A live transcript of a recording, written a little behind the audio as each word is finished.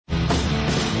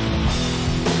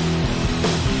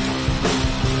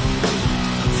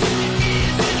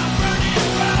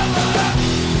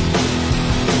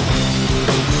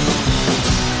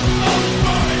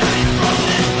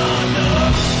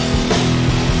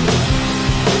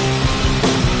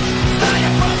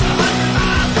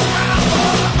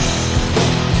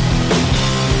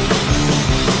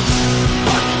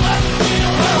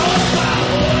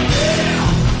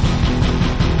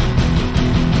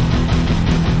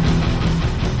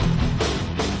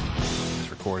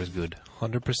good.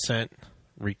 100%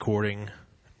 recording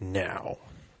now.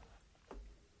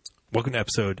 Welcome to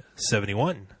episode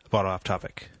 71 of Auto Off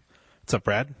Topic. What's up,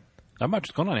 Brad? Not much.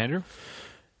 What's going on, Andrew?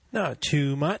 Not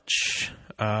too much.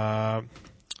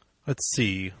 Let's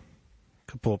see.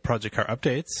 A couple of Project Car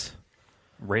updates.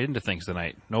 Right into things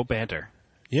tonight. No banter.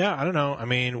 Yeah, I don't know. I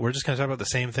mean, we're just going to talk about the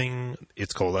same thing.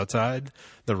 It's cold outside.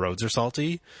 The roads are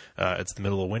salty. It's the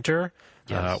middle of winter.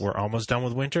 Yes. We're almost done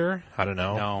with winter. I don't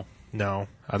know. No.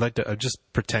 I'd like to... I'm just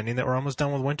pretending that we're almost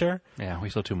done with winter. Yeah, we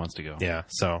still have 2 months to go. Yeah,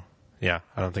 so... Yeah,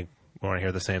 I don't think we want to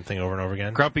hear the same thing over and over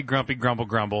again. Grumpy, grumpy, grumble,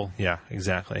 grumble. Yeah,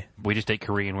 exactly. We just ate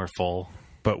Korean. We're full.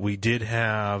 But we did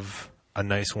have a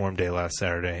nice warm day last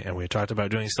Saturday, and we talked about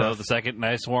doing So stuff. the second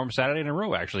nice warm Saturday in a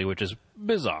row, actually, which is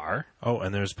bizarre. Oh,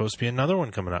 and there's supposed to be another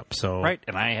one coming up. So Right,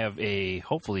 and I have a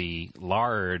hopefully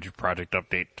large project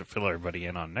update to fill everybody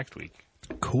in on next week.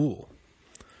 Cool.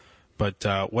 But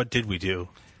what did we do?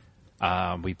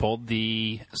 We pulled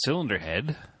the cylinder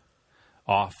head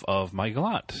off of my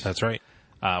Galant. That's right.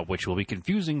 Which will be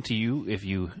confusing to you if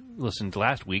you listened to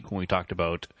last week when we talked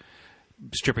about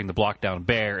stripping the block down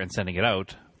bare and sending it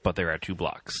out, but there are 2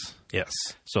 blocks. Yes.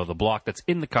 So the block that's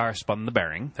in the car spun the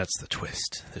bearing. That's the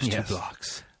twist. There's Yes. 2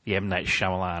 blocks. The M. Night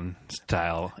Shyamalan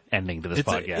style ending to this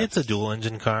podcast. It's a dual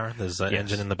engine car. There's an Yes.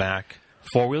 engine in the back.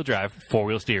 4-wheel drive,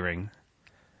 4-wheel steering,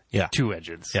 Yeah. 2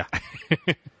 engines. Yeah.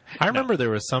 I remember there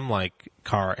was some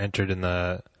car entered in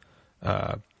the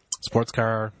sports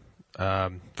car,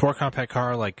 Ford compact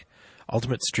car,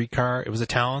 ultimate street car. It was a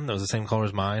Talon that was the same color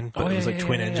as mine, but it was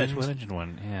twin engine. Twin engine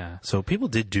one, yeah. So people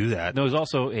did do that. There was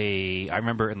also I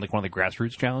remember in one of the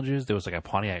grassroots challenges, there was a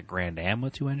Pontiac Grand Am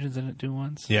with 2 engines in it too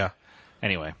once. Yeah.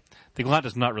 Anyway, the Galant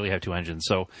does not really have 2 engines.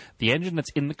 So the engine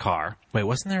that's in the car, Wait,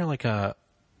 wasn't there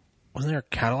a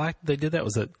Cadillac that they did that?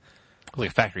 Was it? it was like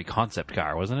a factory concept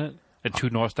car, wasn't it? And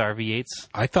 2 North Star V8s.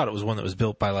 I thought it was one that was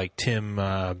built by Tim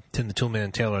the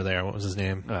Toolman Taylor there. What was his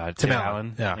name? Tim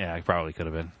Allen. Yeah. It probably could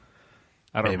have been.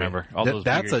 I don't Maybe. remember.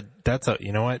 That's a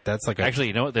you know what? That's Actually,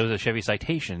 you know what? There was a Chevy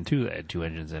Citation too that had 2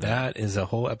 engines in it. that is a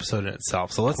whole episode in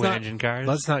itself. So let's Twin not engine cars?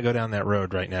 Let's not go down that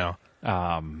road right now.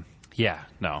 Yeah,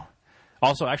 no.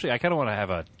 Also, actually, I kind of want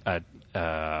to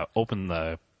have open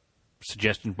the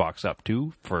suggestion box up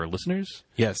too for listeners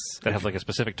Yes. that have a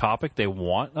specific topic they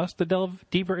want us to delve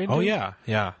deeper into. Oh yeah,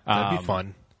 that'd be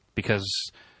fun. Because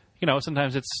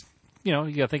sometimes it's you got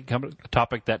to think of a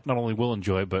topic that not only we'll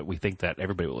enjoy, but we think that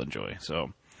everybody will enjoy.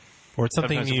 So, Or it's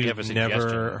something sometimes if we have a you've never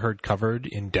suggestion. heard covered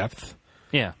in depth.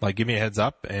 yeah. Give me a heads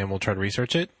up, and we'll try to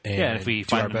research it. And Yeah, and if we do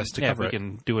find our best to if cover we it.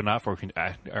 can do enough, or we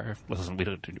can, listen, we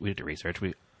don't do research.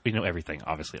 We know everything,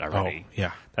 obviously, already. Oh,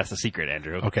 yeah. That's the secret,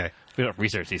 Andrew. Okay. We don't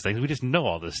research these things. We just know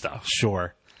all this stuff.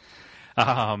 Sure.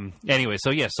 Anyway,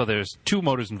 so there's 2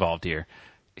 motors involved here.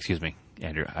 Excuse me,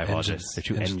 Andrew. I apologize. There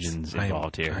are 2 engines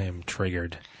involved here. I am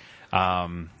triggered.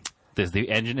 There's the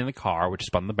engine in the car, which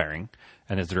spun the bearing,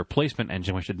 and there's the replacement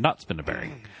engine, which did not spin the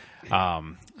bearing. We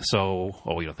don't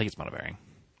think it spun a bearing.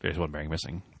 There's 1 bearing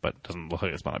missing, but it doesn't look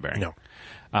like it spun a bearing.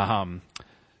 No.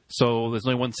 So there's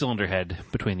only 1 cylinder head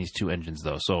between these 2 engines,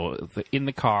 though. So in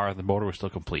the car, the motor was still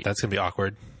complete. That's gonna be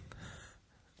awkward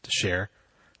to share.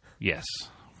 Yes.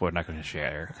 We're not going to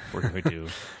share. We're going to...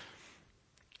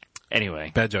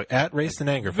 Anyway. Bad joke. At Race and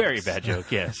Anger. Very folks. bad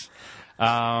joke, yes.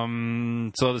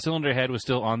 So the cylinder head was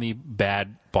still on the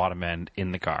bad bottom end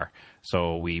in the car.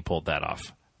 So we pulled that off.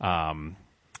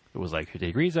 It was 50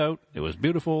 degrees out. It was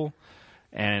beautiful.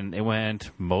 And it went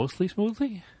mostly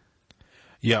smoothly.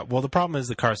 Yeah, well, the problem is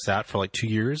the car sat for 2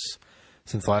 years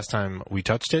since the last time we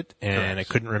touched it, and Correct. I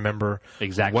couldn't remember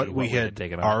Exactly what what we we had had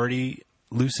taken off. already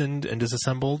loosened and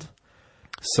disassembled.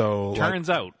 So, Turns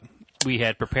out we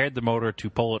had prepared the motor to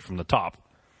pull it from the top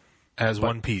as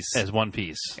one piece. as one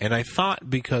piece. And I thought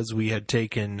because we had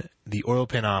taken the oil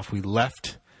pan off, we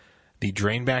left the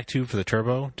drain back tube for the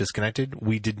turbo disconnected.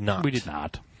 We did not. We did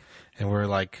not. And we're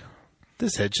like,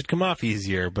 this head should come off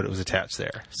easier, but it was attached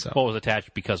there. So Well, it was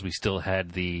attached because we still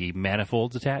had the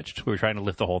manifolds attached. We were trying to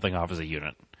lift the whole thing off as a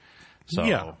unit. So,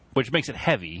 Yeah. Which makes it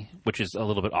heavy, which is a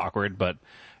little bit awkward, but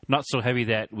not so heavy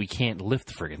that we can't lift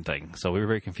the friggin' thing. So we were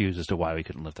very confused as to why we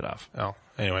couldn't lift it off.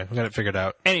 Anyway, we got it figured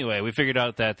out. Anyway, we figured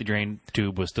out that the drain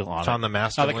tube was still on. Found it. the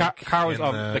master the link car was in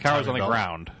on the the car was timing on the belt.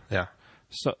 ground. Yeah.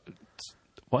 So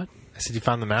what? I said you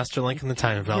found the master link in the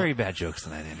timing belt. Very bad jokes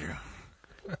tonight, Andrew.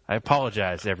 I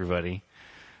apologize, everybody.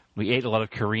 We ate a lot of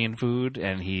Korean food,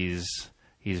 and he's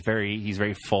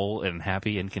very full and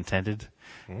happy and contented.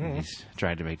 And he's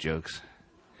trying to make jokes.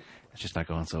 It's just not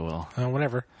going so well.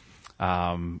 Whatever.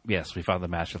 Yes, we found the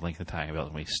master link in the timing belt,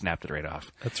 and we snapped it right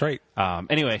off. That's right.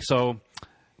 Anyway, so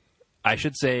I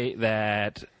should say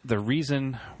that the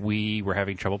reason we were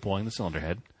having trouble pulling the cylinder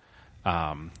head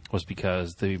was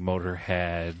because the motor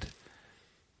had...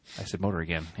 I said motor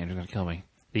again. Andrew's going to kill me.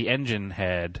 The engine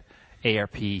had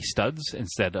ARP studs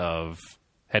instead of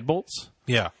head bolts.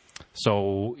 Yeah.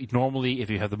 So normally, if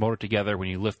you have the motor together, when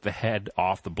you lift the head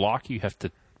off the block, you have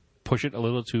to push it a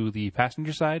little to the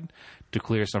passenger side to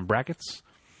clear some brackets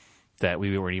that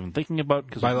we weren't even thinking about.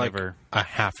 Because by like a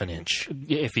half an inch.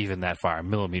 If even that far.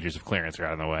 Millimeters of clearance are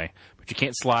out of the way. But you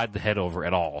can't slide the head over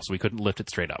at all, so we couldn't lift it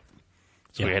straight up.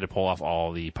 So we had to pull off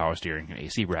all the power steering and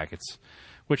AC brackets,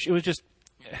 which it was just...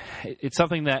 It's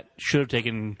something that should have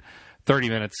taken 30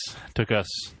 minutes. Took us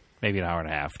maybe an hour and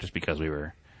a half just because we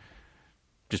were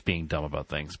just being dumb about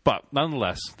things. But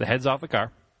nonetheless, the head's off the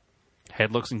car.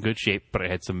 Head looks in good shape, but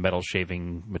it had some metal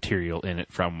shaving material in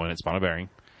it from when it spun a bearing.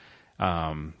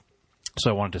 So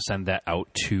I wanted to send that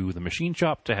out to the machine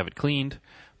shop to have it cleaned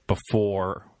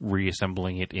before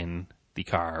reassembling it in the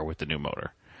car with the new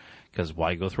motor. Because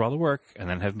why go through all the work and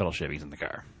then have metal shavings in the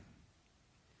car?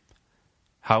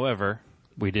 However,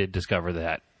 we did discover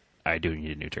that I do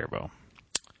need a new turbo.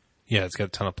 Yeah, it's got a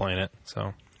ton of play in it.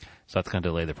 So that's going to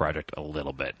delay the project a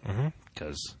little bit.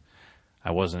 Because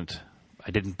I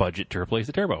didn't budget to replace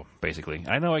the turbo, basically.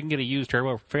 I know I can get a used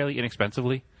turbo fairly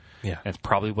inexpensively. Yeah. That's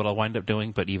probably what I'll wind up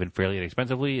doing, but even fairly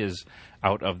inexpensively is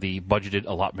out of the budgeted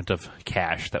allotment of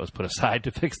cash that was put aside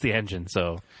to fix the engine.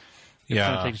 So it's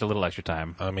going to take just a little extra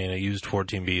time. I mean, a used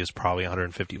 14B is probably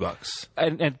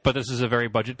 $150. But this is a very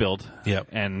budget build. Yep.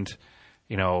 And,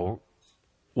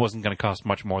 wasn't going to cost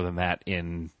much more than that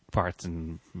in parts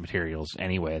and materials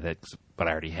anyway, but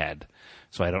I already had.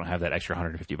 So I don't have that extra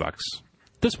 $150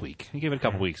 this week. You give it a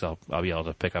couple weeks, I'll be able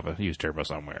to pick up a used turbo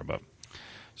somewhere. But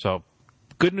so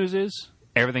good news is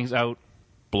everything's out.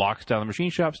 Blocks down the machine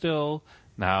shop still.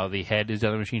 Now the head is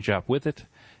down the machine shop with it.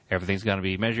 Everything's going to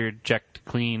be measured, checked,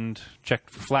 cleaned, checked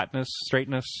for flatness,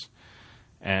 straightness,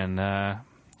 and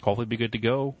hopefully be good to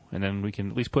go. And then we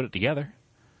can at least put it together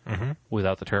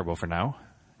without the turbo for now,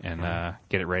 and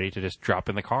get it ready to just drop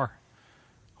in the car.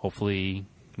 Hopefully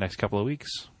next couple of weeks.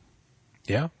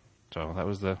 Yeah. So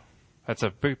that's a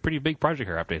pretty big project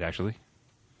car update, actually.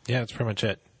 Yeah, that's pretty much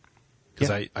it. Because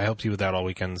I helped you with that all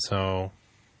weekend, so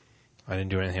I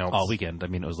didn't do anything else. All weekend. I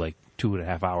mean, it was like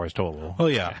 2.5 hours total. Oh,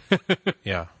 yeah.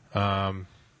 Yeah.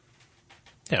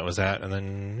 It was that, and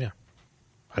then,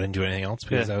 I didn't do anything else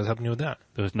because I was helping you with that.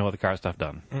 There was no other car stuff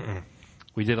done.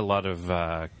 We did a lot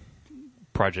of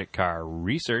project car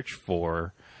research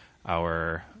for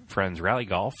our friends Rally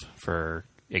Golf for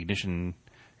ignition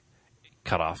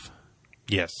cutoff.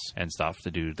 Yes. And stuff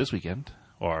to do this weekend.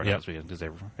 Or not this weekend. Is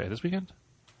this weekend?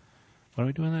 When are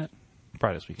we doing that?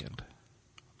 Probably this weekend.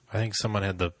 I think someone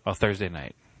had Thursday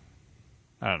night.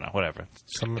 I don't know. Whatever.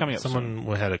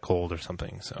 Someone had a cold or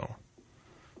something, so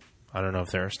I don't know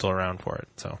if they're still around for it.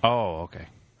 So. Oh, okay.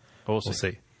 We'll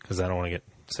see. Because I don't want to get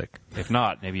sick. If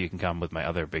not, maybe you can come with my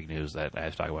other big news that I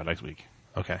have to talk about next week.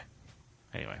 Okay.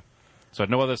 Anyway. So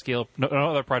no other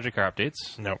project car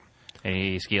updates? No.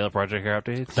 Any scale project car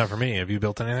updates? Not for me. Have you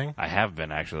built anything? I have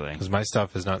been, actually. Because my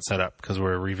stuff is not set up because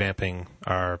we're revamping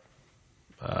our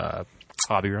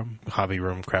hobby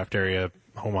room craft area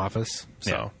home office.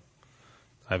 So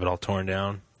I have it all torn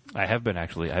down. I have been,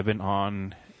 actually. I've been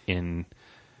on in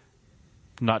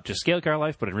not just scale car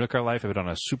life, but in real car life. I've been on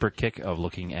a super kick of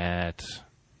looking at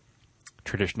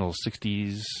traditional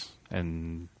 60s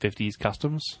and 50s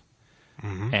customs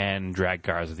and drag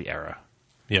cars of the era.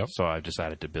 Yep. So I've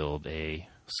decided to build a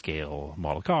scale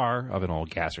model car of an old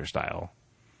Gasser style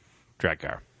drag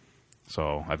car.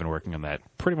 So I've been working on that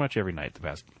pretty much every night the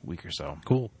past week or so.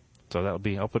 Cool. So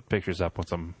I'll put pictures up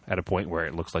once I'm at a point where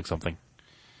it looks like something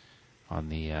on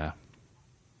the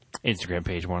Instagram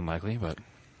page, more than likely. But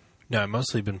no, I've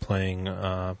mostly been playing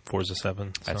Forza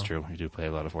 7. That's true. You do play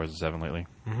a lot of Forza 7 lately.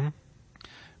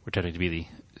 We're tending to be the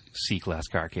C-class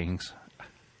car kings.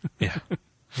 Yeah.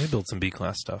 We build some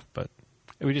B-class stuff, but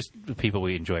the people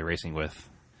we enjoy racing with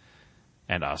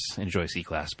and us enjoy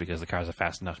C-class because the cars are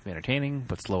fast enough to be entertaining,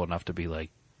 but slow enough to be,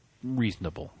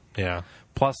 reasonable. Yeah.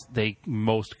 Plus, they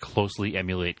most closely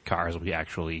emulate cars we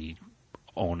actually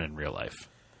own in real life.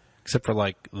 Except for,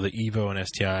 the Evo and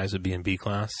STIs would be in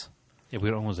B-class. Yeah, we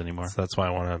don't own those anymore. So that's why I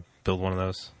want to build one of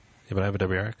those. Yeah, but I have a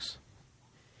WRX.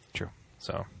 True.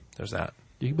 So, there's that.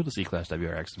 You can build a C-class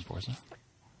WRX in Forza.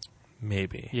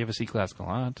 Maybe. You have a C-class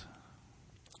Galant.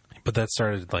 But that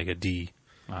started like a D.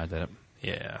 I did it.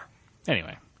 Yeah.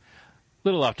 Anyway,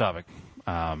 little off topic.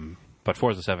 But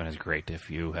Forza 7 is great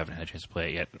if you haven't had a chance to play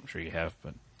it yet. I'm sure you have,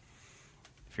 but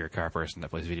if you're a car person that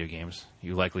plays video games,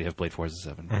 you likely have played Forza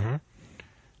 7.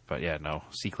 But yeah, no,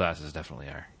 C-Class is definitely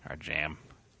our jam.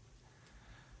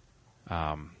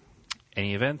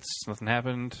 Any events? Nothing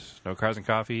happened. No cars and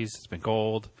coffees. It's been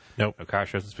cold. Nope. No car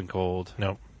shows. It's been cold.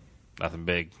 Nope. Nothing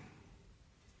big.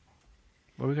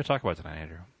 What are we going to talk about tonight,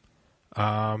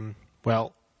 Andrew?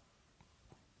 Well,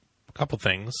 a couple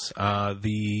things.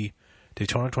 The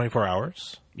Daytona 24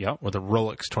 Hours, Yep. or the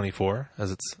Rolex 24,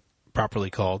 as it's properly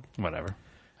called. Whatever.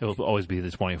 It will always be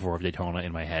the 24 of Daytona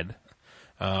in my head.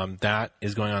 That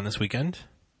is going on this weekend.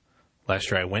 Last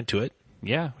year I went to it.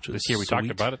 Yeah. was This year we talked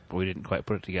sweet. about it, but we didn't quite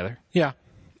put it together. Yeah.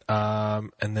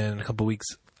 And then a couple weeks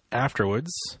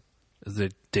afterwards is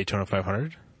the Daytona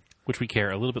 500. Which we care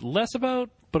a little bit less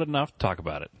about, but enough to talk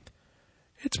about it.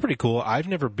 It's pretty cool. I've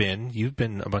never been. You've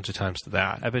been a bunch of times to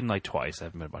that. I've been like twice. I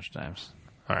haven't been a bunch of times.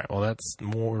 All right. Well, that's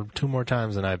two more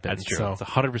times than I've been. That's true. So It's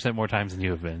 100% more times than you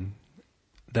have been.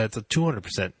 that's a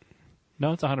 200%.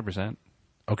 No, it's 100%.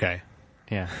 Okay.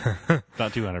 Yeah.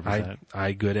 Not 200%.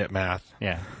 I good at math.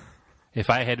 Yeah. If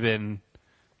I had been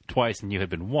twice and you had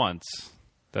been once,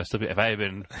 that'd still be. If I had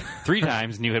been 3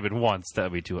 times and you had been once, that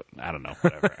would be 2. I don't know.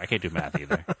 Whatever. I can't do math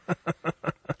either.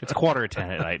 It's 9:45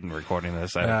 at night and recording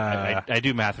this. I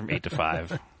do math from 8 to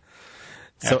 5.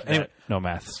 So After anyway, that, no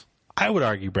maths. I would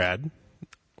argue, Brad,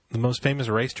 the most famous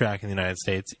racetrack in the United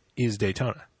States is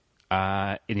Daytona.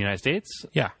 In the United States,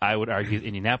 Yeah. I would argue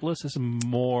Indianapolis is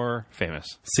more famous.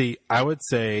 See, I would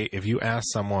say if you ask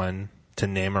someone to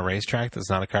name a racetrack that's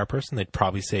not a car person, they'd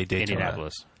probably say Daytona.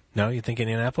 Indianapolis, No, you think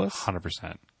Indianapolis?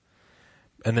 100%.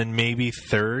 And then maybe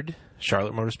third,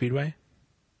 Charlotte Motor Speedway?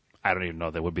 I don't even know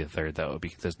if there would be a third that would be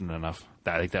consistent enough.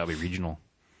 I think that would be regional.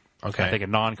 Okay. I think a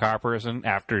non-car person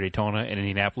after Daytona and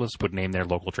Indianapolis would name their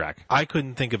local track. I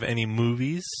couldn't think of any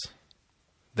movies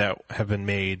that have been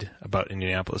made about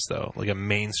Indianapolis, though, like a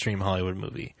mainstream Hollywood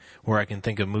movie, where I can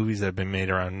think of movies that have been made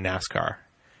around NASCAR,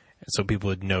 so people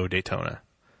would know Daytona,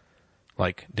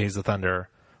 like Days of Thunder,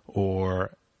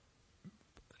 or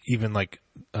even like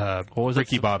What was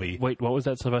Ricky that, Bobby. Wait, what was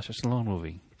that Sylvester Stallone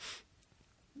movie?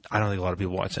 I don't think a lot of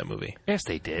people watch that movie. Yes,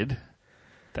 they did.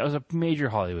 That was a major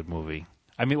Hollywood movie.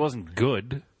 I mean, it wasn't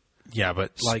good. Yeah,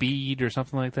 but Speed or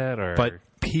something like that. Or but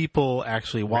people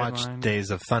actually watched Line.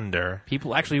 Days of Thunder,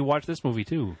 people actually watched this movie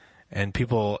too. and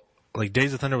people like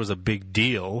Days of Thunder was a big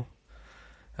deal.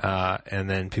 And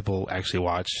then people actually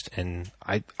watched, and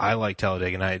I like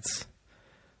Talladega Nights.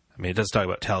 I mean, it does talk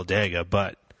about Talladega,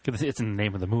 but 'Cause it's in the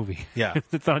name of the movie. Yeah.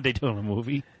 It's not a Daytona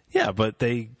movie. yeah, but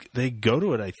they go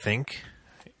to it, I think,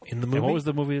 in the movie. And what was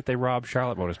the movie that they robbed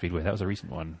Charlotte Motor Speedway? That was a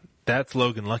recent one. That's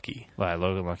Logan Lucky, Well,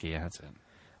 Logan Lucky, yeah, that's it.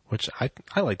 which I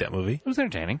like that movie. It was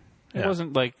entertaining. It Yeah.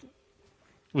 wasn't like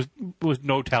it was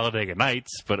no Talladega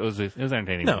Nights, but it was an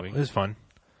entertaining No, movie. it was fun.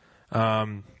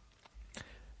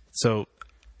 So,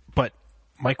 but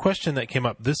my question that came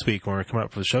up this week when we were coming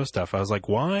up for the show stuff, I was like,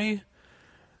 why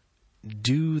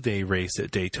do they race at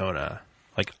Daytona?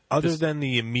 Like, other than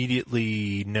the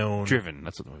immediately known Driven,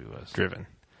 that's what the movie was. driven,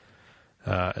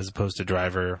 as opposed to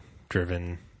driver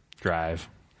driven. Drive.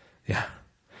 Yeah.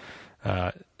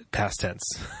 Past tense.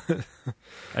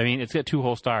 I mean, it's got 2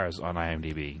 whole stars on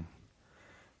IMDb.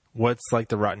 What's like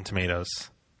the Rotten Tomatoes?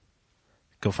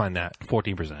 Go find that.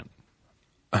 14%.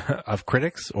 Of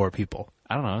critics or people?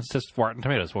 I don't know. It's just Rotten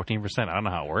Tomatoes, 14%. I don't know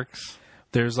how it works.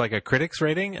 There's like a critics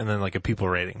rating and then like a people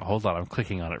rating. Hold on, I'm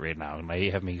clicking on it right now. Now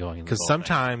you have me going. Because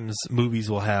sometimes movies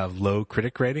will have low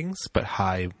critic ratings but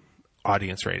high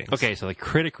audience ratings. Okay, so the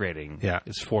critic rating Yeah.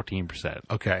 is 14%.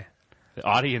 Okay. The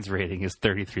audience rating is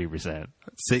 33%.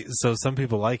 See, so some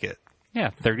people like it.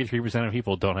 Yeah, 33% of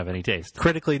people don't have any taste.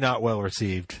 Critically not well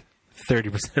received.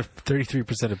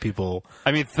 33% of people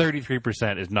I mean,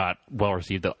 33% is not well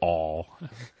received at all.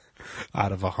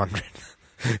 out of 100.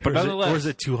 But nonetheless, or is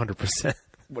it 200%?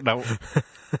 no,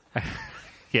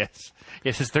 yes,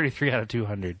 it's 33 out of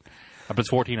 200, but it's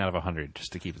 14 out of 100,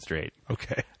 just to keep it straight.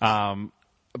 Okay.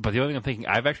 But the only thing I'm thinking,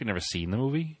 I've actually never seen the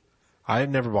movie, I have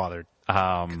never bothered.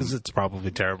 Because it's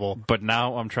probably terrible. but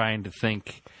now I'm trying to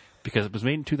think, because it was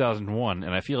made in 2001,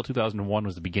 and I feel 2001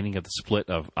 was the beginning of the split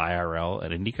of IRL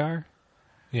and IndyCar.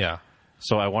 Yeah.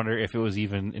 So I wonder if it was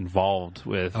even involved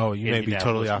with Oh, you may be Indianapolis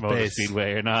totally off Motor base.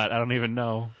 Speedway or not. I don't even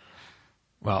know.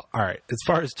 Well, all right. As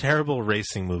far as terrible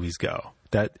racing movies go,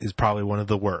 that is probably one of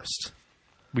the worst.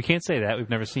 We can't say that. We've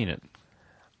never seen it.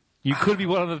 You could be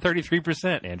one of the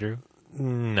 33%, Andrew.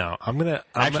 No,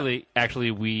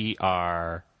 Actually, we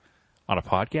are on a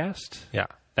podcast. Yeah.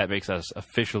 That makes us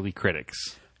officially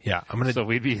critics. Yeah. I'm gonna So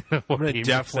we'd be the I'm gonna 14%.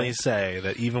 definitely say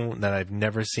that even that I've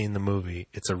never seen the movie,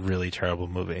 it's a really terrible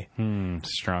movie.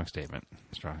 Strong statement.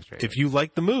 Strong statement. If you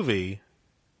like the movie,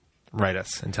 write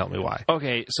us and tell me why.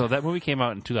 Okay, so that movie came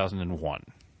out in 2001.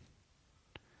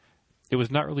 It was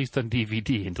not released on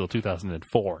DVD until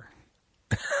 2004.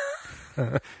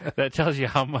 That tells you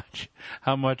how much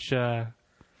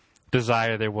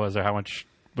desire there was, or how much,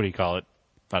 what do you call it?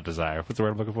 Not desire. What's the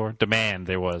word I'm looking for? Demand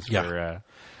there was for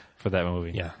that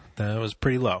movie. Yeah, that was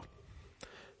pretty low.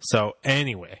 So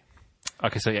anyway,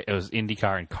 Okay, so yeah, it was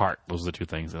IndyCar and kart. Those are the two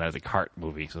things, and that is a kart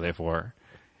movie. So therefore,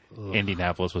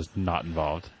 Indianapolis was not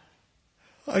involved.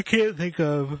 I can't think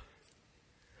of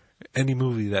any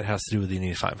movie that has to do with the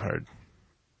Indy 500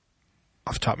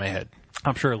 off the top of my head.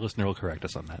 I'm sure a listener will correct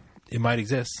us on that. It might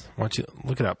exist. Why don't you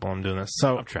look it up while I'm doing this?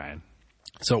 So I'm trying.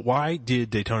 So why did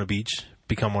Daytona Beach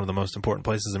become one of the most important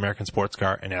places in American sports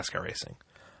car and NASCAR racing?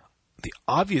 The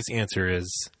obvious answer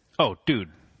is... Oh,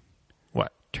 dude.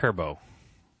 What? Turbo.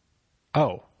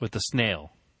 Oh. With the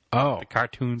snail. Oh. The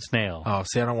cartoon snail. Oh,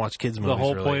 see, I don't watch kids' movies, The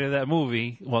whole really. point of that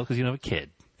movie, well, because you don't have a kid.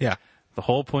 Yeah. The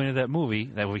whole point of that movie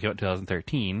came out in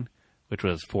 2013, which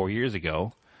was 4 years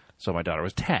ago, so my daughter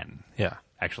was 10. Yeah.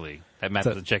 Actually, that math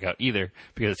doesn't check out either,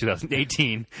 because it's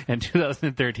 2018, and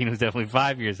 2013 was definitely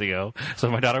 5 years ago,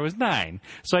 so my daughter was 9.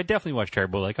 So I definitely watched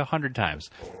Turbo like 100 times.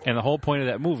 And the whole point of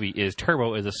that movie is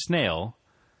Turbo is a snail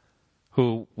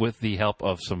who, with the help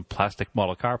of some plastic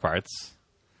model car parts...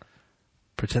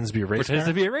 Pretends to be a race Pretends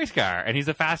car? to be a race car, and he's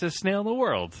the fastest snail in the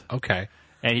world. Okay.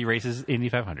 And he races Indy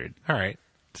 500. All right.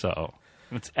 So,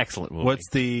 it's an excellent movie. What's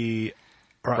the...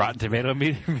 Rotten Tomato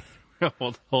meter?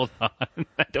 hold on.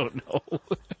 I don't know.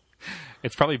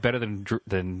 It's probably better than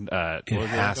It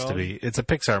has to be. It's a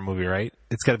Pixar movie, right?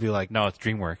 It's got to be like... No, it's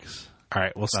DreamWorks. All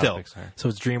right. Well, Not still. Pixar. So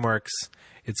it's DreamWorks.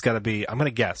 It's got to be... I'm going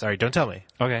to guess. All right. Don't tell me.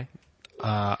 Okay.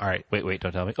 All right. Wait,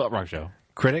 don't tell me. Oh, wrong show.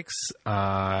 Critics,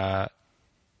 89%.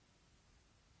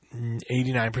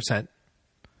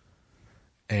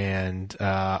 And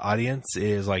audience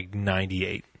is like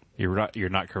 98. You're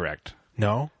not correct.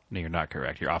 No? No, you're not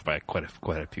correct. You're off by quite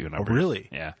a few numbers. Really?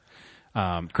 Yeah.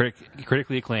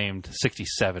 Critically acclaimed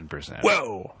 67%.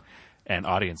 Whoa! And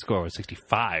audience score was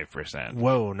 65%.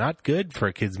 Whoa, not good for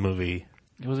a kid's movie.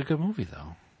 It was a good movie,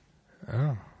 though.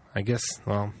 Oh, I guess,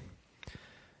 well,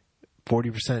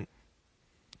 40%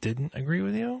 didn't agree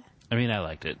with you? I mean, I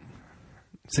liked it.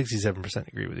 67%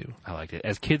 agree with you. I liked it.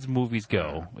 As kids' movies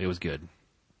go, it was good.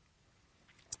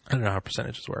 I don't know how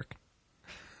percentages work.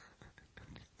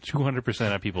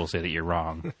 200% of people say that you're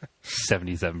wrong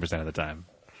 77% of the time.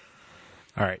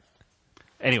 All right.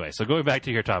 Anyway, so going back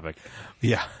to your topic.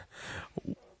 Yeah.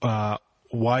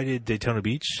 Why did Daytona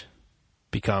Beach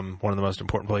become one of the most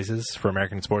important places for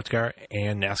American sports car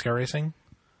and NASCAR racing?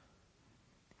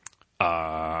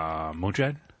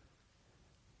 Moonshine?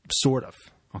 Sort of.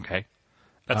 Okay.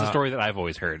 That's a story that I've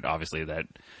always heard, obviously, that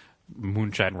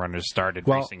moonshine runners started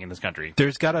racing in this country.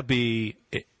 There's got to be...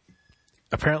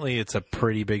 apparently, it's a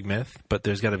pretty big myth, but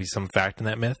there's got to be some fact in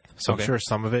that myth. So Okay. I'm sure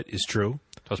some of it is true.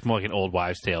 So it's more like an old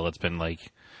wives' tale that's been, like,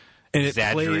 And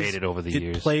exaggerated over the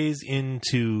years. It plays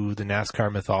into the NASCAR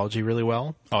mythology really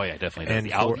well. Oh, yeah, definitely. And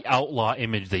The outlaw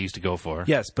image they used to go for.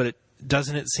 Yes, but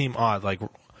doesn't it seem odd? Like,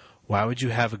 why would you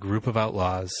have a group of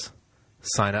outlaws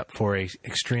sign up for a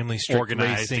extremely strict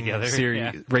Organized together,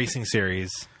 yeah. racing series?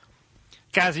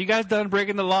 Guys, are you guys done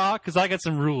breaking the law? Because I got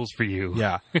some rules for you.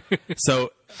 Yeah.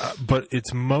 So, but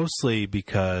it's mostly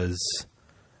because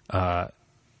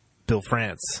Bill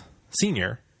France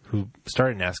Sr., who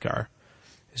started NASCAR,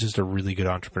 is just a really good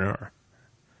entrepreneur,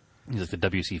 He's like the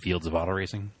W.C. Fields of auto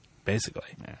racing. basically.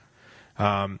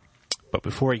 Yeah. But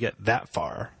before we get that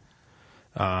far,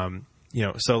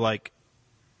 so like,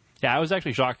 Yeah, I was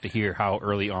actually shocked to hear how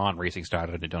early on racing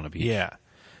started at Daytona Beach. yeah.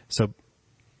 So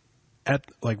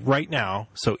right now,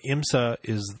 so IMSA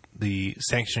is the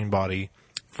sanctioning body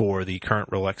for the current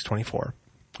Rolex 24.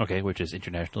 Okay, which is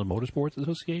International Motorsports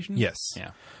Association? Yes.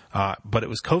 Yeah. But it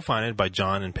was co-founded by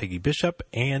John and Peggy Bishop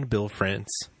and Bill France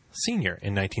Sr.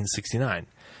 in 1969.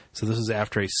 So this is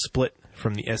after a split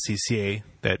from the SCCA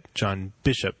that John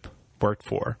Bishop worked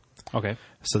for. Okay.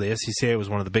 So the SCCA was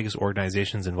one of the biggest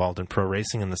organizations involved in pro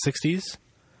racing in the 60s.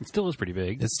 It still is pretty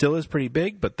big. It still is pretty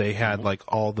big, but they had like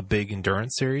all the big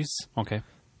endurance series. Okay.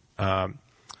 And,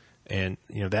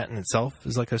 that in itself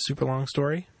is like a super long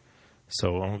story.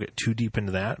 So I won't get too deep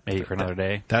into that. Maybe for another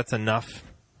day. That's enough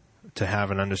to have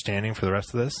an understanding for the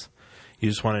rest of this. You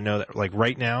just want to know that, like,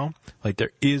 right now, like,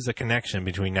 there is a connection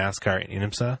between NASCAR and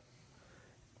IMSA.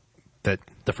 That,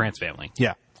 The France family.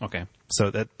 yeah. Okay. So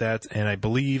that's, and I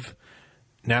believe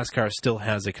NASCAR still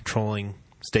has a controlling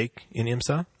stake in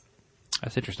IMSA.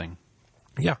 That's interesting.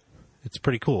 Yeah. It's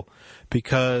pretty cool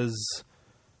because,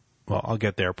 well, I'll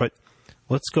get there, but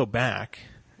let's go back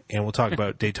and we'll talk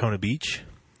about Daytona Beach.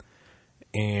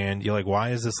 And you're like,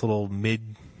 why is this little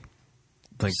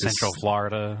Central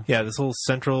Florida. Yeah, this little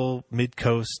central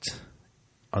mid-coast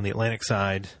on the Atlantic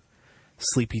side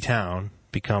sleepy town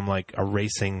become like a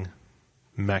racing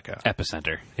mecca.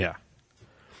 Epicenter. Yeah.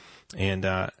 And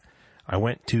I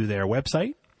went to their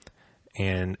website.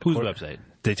 And Whose website?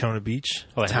 Daytona Beach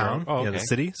Oh, town, oh, okay. the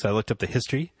city. So I looked up the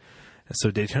history.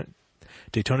 So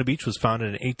Daytona Beach was founded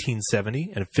in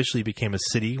 1870 and officially became a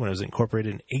city when it was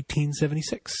incorporated in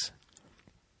 1876.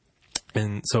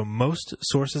 And so most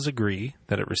sources agree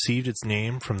that it received its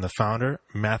name from the founder,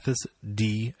 Mathis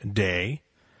D. Day,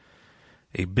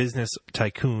 a business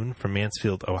tycoon from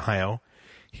Mansfield, Ohio.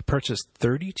 He purchased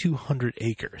 3,200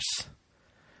 acres.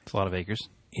 It's a lot of acres.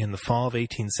 In the fall of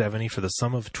 1870 for the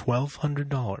sum of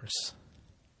 $1,200.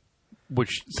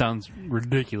 Which sounds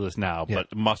ridiculous now, Yeah. but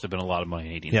it must have been a lot of money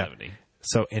in 1870.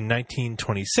 So in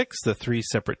 1926, the three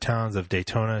separate towns of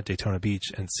Daytona, Daytona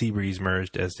Beach, and Seabreeze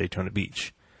merged as Daytona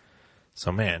Beach.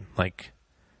 So man, like,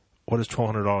 what does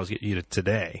 $1,200 get you to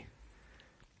today?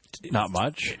 Not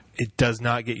much. It does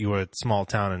not get you a small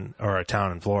town or a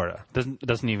town in Florida.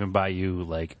 Doesn't even buy you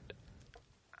like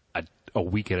a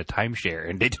week at a timeshare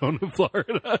in Daytona,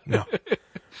 Florida. No.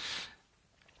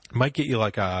 Might get you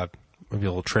like maybe a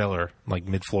little trailer, like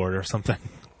mid-Florida or something.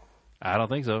 I don't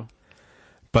think so.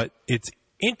 But it's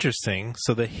interesting.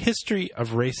 So the history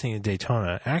of racing in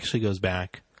Daytona actually goes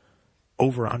back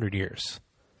over 100 years.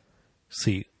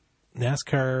 See,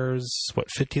 NASCAR's,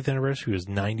 50th anniversary was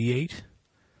 98?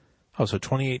 Oh, so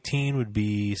 2018 would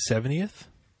be 70th?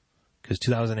 Because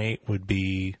 2008 would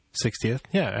be 60th?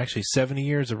 Yeah, actually 70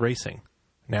 years of racing,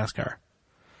 NASCAR.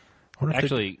 I wonder if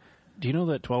Actually, do you know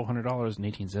that $1,200 in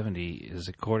 1870 is,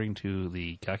 according to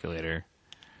the calculator,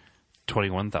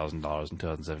 $21,000 in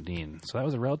 2017? So that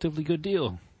was a relatively good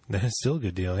deal. that is still a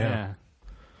good deal, yeah.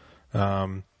 Yeah.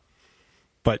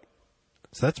 But,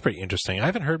 so that's pretty interesting. I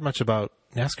haven't heard much about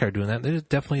NASCAR doing that. It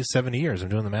definitely is 70 years. I'm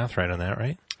doing the math right on that,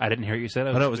 right? I didn't hear what you said.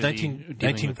 Oh, no, it was busy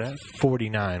dealing with that.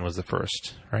 1949 was the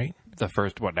first, right? The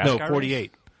first, what, NASCAR No, race?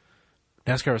 48.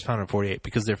 NASCAR was founded in 48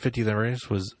 because their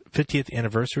 50th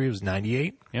anniversary was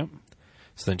 98. Yep.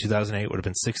 So then 2008 would have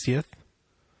been 60th.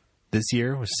 This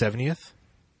year was 70th.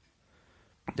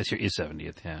 This year is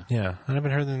 70th, yeah. Yeah, I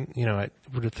haven't heard them. I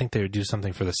would think they would do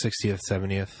something for the 60th,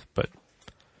 70th, but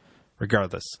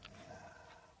regardless,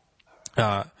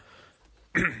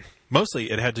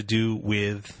 mostly it had to do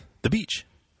with the beach.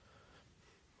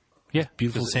 Yeah.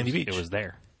 Beautiful because sandy beach. It was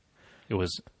there. It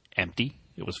was empty.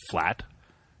 It was flat.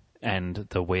 And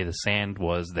the way the sand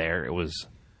was there, it was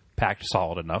packed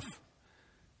solid enough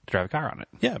to drive a car on it.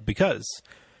 Yeah, because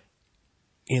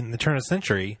in the turn of the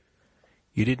century,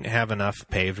 you didn't have enough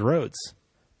paved roads.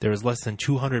 There was less than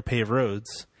 200 paved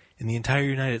roads in the entire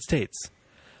United States.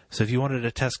 So if you wanted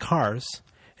to test cars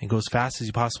and go as fast as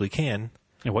you possibly can,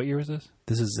 And what year was this?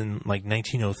 this is in like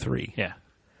 1903, Yeah.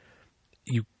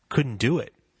 you couldn't do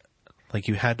it. Like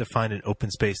you had to find an open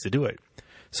space to do it.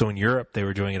 So in Europe, they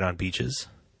were doing it on beaches.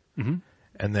 Mm-hmm.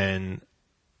 And then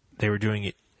they were doing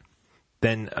it.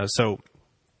 Then, so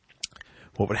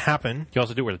what would happen? You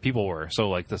also do it where the people were. So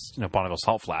like this, Bonneville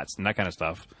Salt Flats and that kind of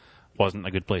stuff wasn't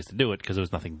a good place to do it because there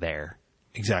was nothing there.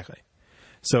 Exactly.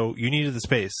 So you needed the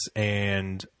space,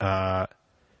 and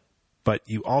but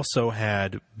you also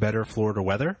had better Florida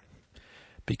weather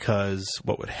because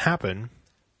what would happen?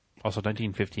 Also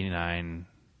 1959,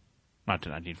 not to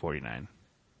 1949.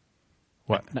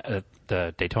 What?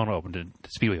 The Daytona opened, the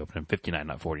Speedway opened in 59,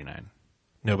 not 49.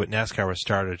 No, but NASCAR was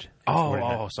started. In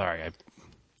 49. Sorry.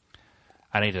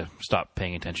 I need to stop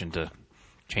paying attention to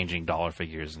changing dollar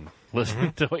figures and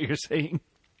listening to what you're saying.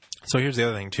 So here's the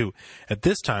other thing too. At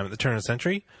this time, at the turn of the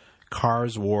century,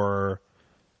 cars were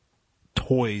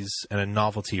toys and a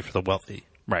novelty for the wealthy.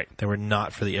 Right. They were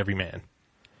not for the everyman.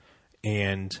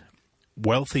 And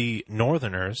wealthy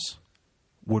Northerners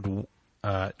would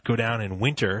go down in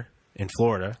winter in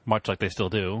Florida, Much like they still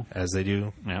do. as they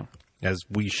do, Yeah. as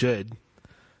we should.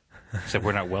 Except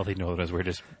we're not wealthy Northerners. We're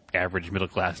just average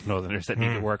middle-class Northerners that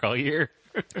need to work all year.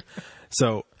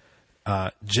 So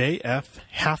J.F.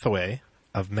 Hathaway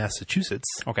of Massachusetts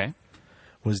Okay.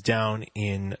 was down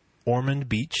in Ormond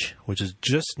Beach, which is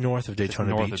just north of Daytona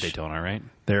North Beach. of Daytona, right?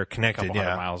 They're A connected, couple hundred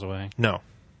yeah. miles away. No,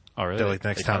 Oh, really? They're like the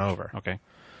next town touch. over. Okay.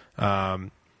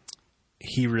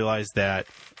 he realized that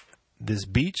this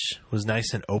beach was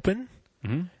nice and open,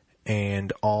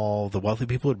 and all the wealthy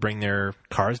people would bring their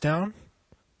cars down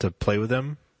to play with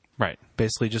them, Right.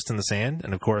 basically just in the sand.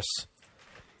 And of course,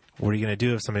 what are you going to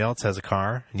do if somebody else has a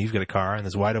car and you've got a car and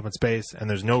there's wide open space and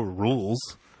there's no rules?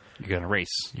 You're going to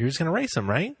race. You're just going to race them,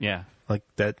 right? Yeah. Like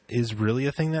that is really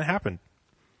a thing that happened.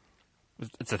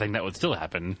 It's a thing that would still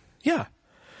happen. Yeah.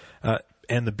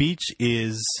 And the beach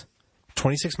is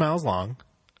 26 miles long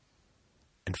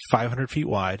and 500 feet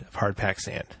wide of hard packed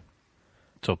sand.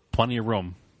 So plenty of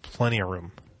room. Plenty of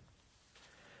room.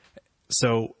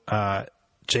 So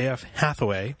J.F.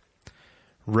 Hathaway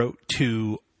wrote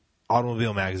to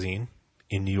Automobile Magazine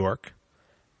in New York.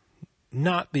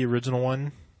 Not the original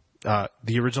one.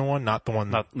 The original one, not the one.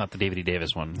 Not the David E.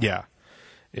 Davis one. Yeah.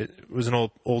 It was an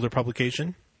older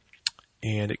publication,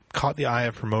 and it caught the eye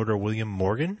of promoter William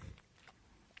Morgan.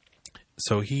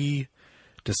 So he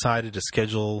decided to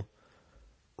schedule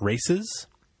races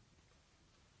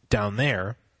down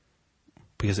there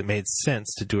because it made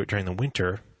sense to do it during the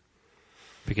winter.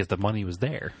 Because the money was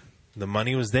there. The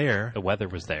money was there. The weather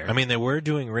was there. I mean, they were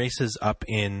doing races up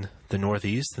in the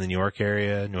Northeast, in the New York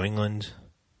area, New England,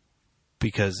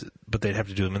 but they'd have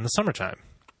to do them in the summertime.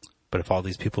 But if all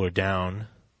these people are down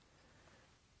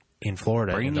in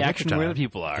Florida, bring in the action wintertime, where the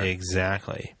people are.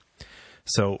 Exactly.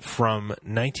 So from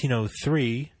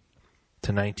 1903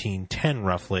 to 1910,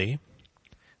 roughly,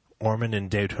 Ormond and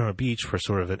Daytona Beach were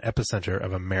sort of an epicenter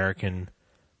of American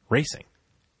racing.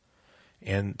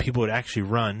 And people would actually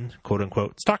run, quote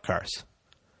unquote, stock cars.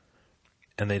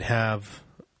 And they'd have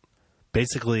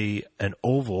basically an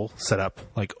oval set up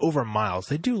like over miles.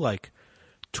 They do like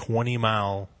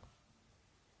 20-mile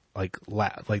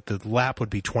lap. Like the lap would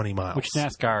be 20 miles. Which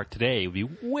NASCAR today would be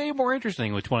way more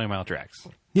interesting with 20-mile tracks.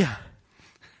 Yeah.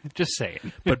 Just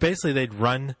saying. But basically they'd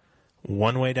run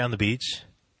one way down the beach,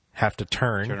 have to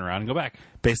turn around and go back.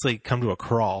 Basically come to a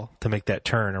crawl to make that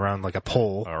turn around like a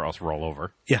pole. Or else roll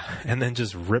over. Yeah, and then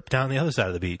just rip down the other side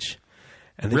of the beach.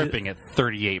 And ripping at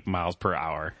 38 miles per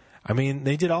hour. I mean,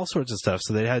 they did all sorts of stuff.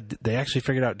 So they actually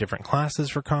figured out different classes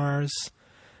for cars.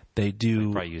 They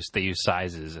use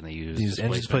sizes and they use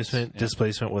engine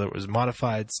displacement, whether it was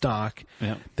modified stock.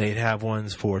 Yeah. They'd have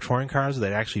ones for touring cars where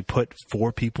they'd actually put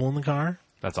 4 people in the car.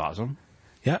 That's awesome.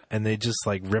 Yeah, and they just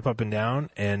like rip up and down.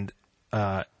 And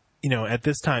at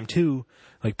this time too,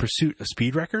 like pursuit of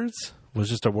speed records was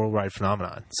just a worldwide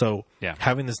phenomenon. So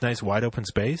having this nice wide open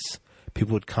space,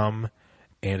 people would come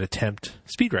and attempt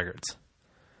speed records.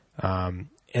 And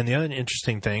the other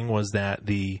interesting thing was that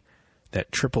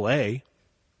that AAA,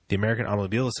 the American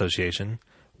Automobile Association,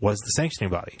 was the sanctioning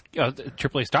body.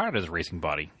 AAA started as a racing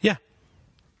body. Yeah.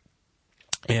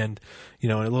 And, a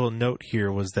little note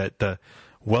here was that the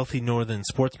wealthy northern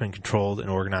sportsmen controlled and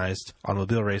organized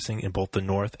automobile racing in both the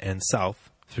North and South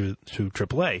through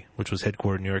AAA, which was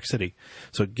headquartered in New York City.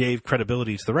 So it gave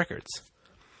credibility to the records.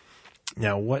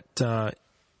 Now,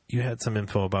 you had some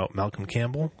info about Malcolm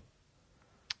Campbell?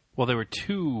 Well, there were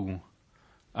two.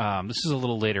 This is a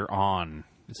little later on.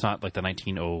 It's not like the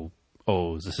 1900s.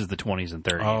 This is the 20s and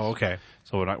 30s. Oh, okay.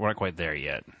 So we're not quite there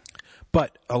yet.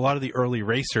 But a lot of the early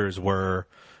racers were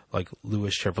like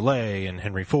Lewis Chevrolet and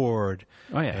Henry Ford.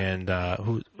 Oh, yeah. And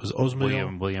who was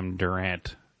Oldsmobile? William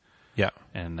Durant. Yeah.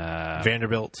 And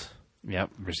Vanderbilt.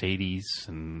 Yep. Mercedes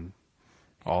and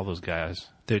all those guys.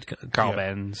 Carl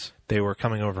Benz. They were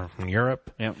coming over from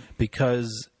Europe. Yep.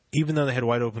 Because even though they had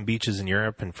wide open beaches in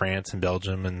Europe and France and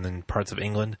Belgium and then parts of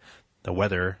England, the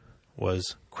weather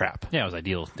was crap. Yeah, it was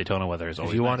ideal. Daytona weather is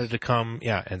always If you nice. wanted to come,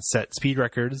 and set speed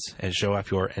records and show off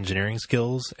your engineering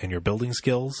skills and your building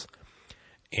skills,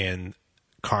 and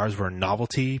cars were a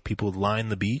novelty, people would line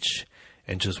the beach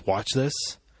and just watch this,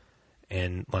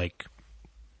 and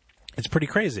it's pretty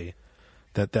crazy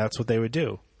that that's what they would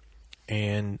do.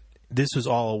 And this was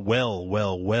all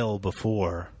well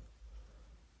before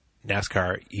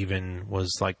NASCAR even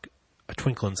was like a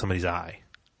twinkle in somebody's eye.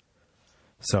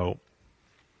 So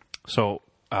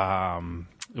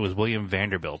it was William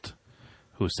Vanderbilt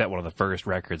who set one of the first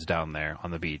records down there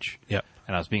on the beach. Yep.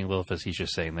 And I was being a little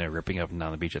facetious saying they're ripping up and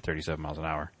down the beach at 37 miles an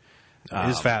hour. It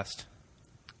is fast.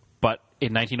 But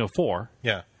in 1904,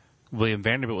 Yeah. William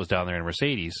Vanderbilt was down there in a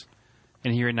Mercedes,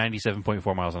 and he ran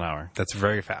 97.4 miles an hour. That's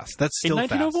very fast. That's still in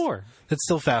 1904. fast. That's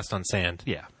still fast on sand.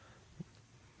 Yeah.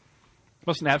 It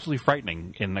wasn't absolutely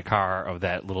frightening in a car of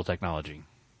that little technology.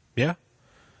 Yeah.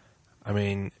 I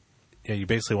mean, you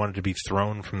basically wanted to be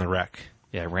thrown from the wreck.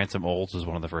 Yeah, Ransom Olds was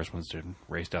one of the first ones to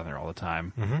race down there all the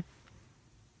time. Mm-hmm.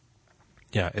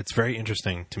 Yeah, it's very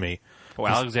interesting to me. Oh,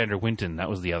 Alexander Winton, that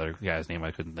was the other guy's name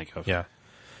I couldn't think of. Yeah.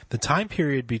 The time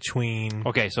period between...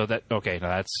 now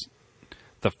that's...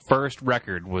 The first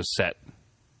record was set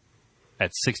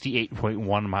at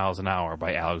 68.1 miles an hour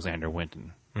by Alexander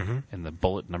Winton in the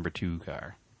Bullitt No. 2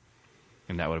 car.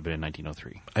 And that would have been in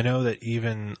 1903. I know that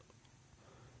even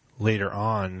later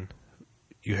on,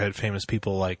 you had famous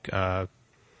people like Zora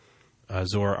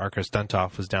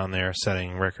Arkus-Duntov was down there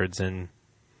setting records in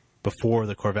before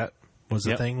the Corvette was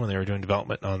the thing, when they were doing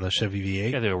development on the Chevy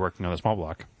V8. Yeah, they were working on the small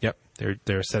block. Yep.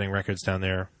 They were setting records down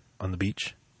there on the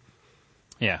beach.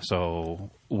 Yeah,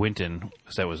 so Winton,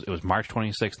 so it was March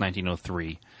 26,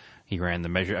 1903. He ran a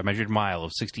measured mile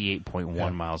of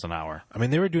 68.1 miles an hour. I mean,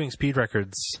 they were doing speed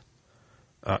records.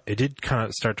 It did kind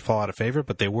of start to fall out of favor,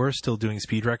 but they were still doing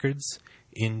speed records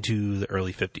into the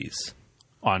early 50s.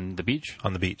 On the beach?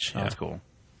 On the beach, yeah. That's cool.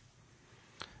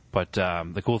 But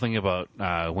the cool thing about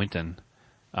Winton,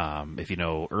 if you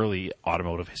know early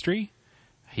automotive history,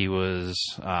 he was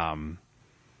the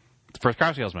first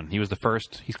car salesman. He was the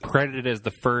first. He's credited as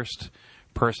the first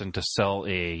person to sell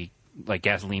a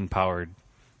gasoline-powered,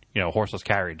 horseless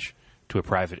carriage to a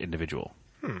private individual.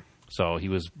 So he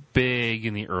was big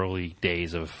in the early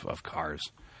days of cars,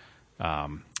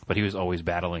 but he was always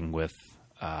battling with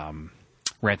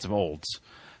ransom olds.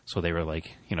 So they were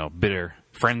bitter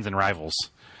friends and rivals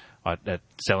at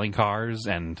selling cars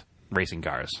and racing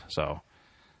cars. So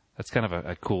that's kind of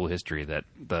a cool history that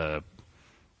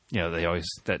they always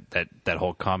that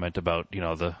whole comment about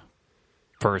the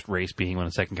first race being when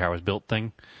the second car was built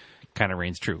thing kind of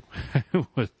reigns true.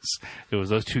 It was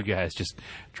those two guys just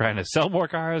trying to sell more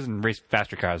cars and race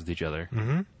faster cars with each other.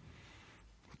 Mm-hmm.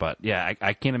 But yeah,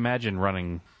 I can't imagine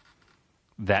running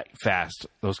that fast,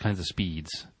 those kinds of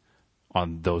speeds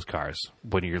on those cars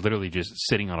when you're literally just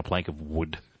sitting on a plank of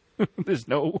wood. There's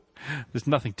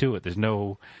nothing to it. There's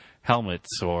no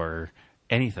helmets or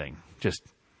anything. Just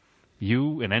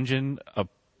you, an engine, a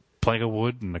plank of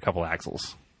wood, and a couple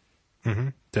axles. Mm-hmm.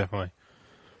 Definitely.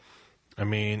 I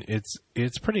mean,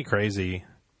 it's pretty crazy.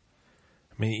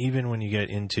 I mean, even when you get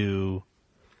into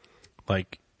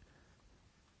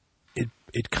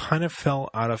it kind of fell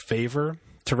out of favor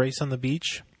to race on the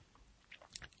beach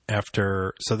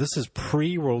after. So this is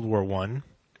pre-World War I.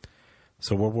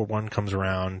 So World War I comes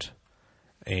around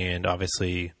and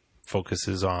obviously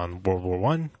focuses on World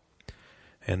War I.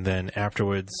 And then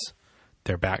afterwards,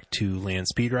 they're back to land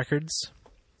speed records.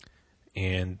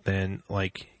 And then,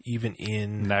 even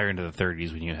in... Now you're into the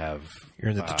 30s when you have...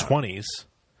 You're into the 20s.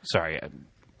 Sorry.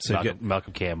 So you get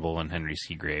Malcolm Campbell and Henry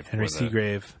Seagrave.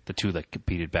 The two that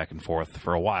competed back and forth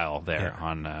for a while there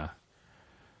on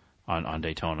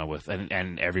Daytona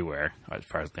and everywhere as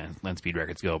far as land speed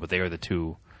records go. But they were the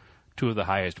two of the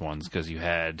highest ones because you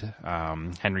had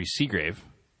Henry Seagrave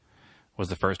was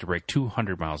the first to break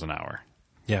 200 miles an hour.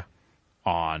 Yeah.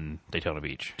 On Daytona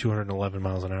Beach. 211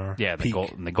 miles an hour. Yeah,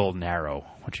 the Golden Arrow,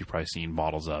 which you've probably seen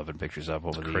models of and pictures of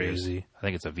over the years. Crazy. I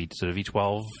think it's a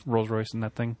V12 Rolls Royce in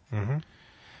that thing. Mm-hmm.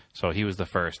 So he was the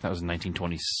first. That was in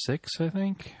 1926, I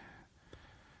think.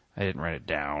 I didn't write it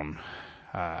down.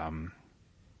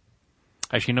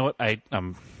 Actually, you know what?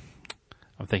 I'm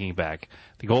thinking back.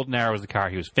 The Golden Arrow was the car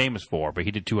he was famous for, but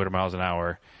he did 200 miles an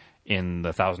hour in the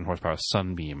 1,000 horsepower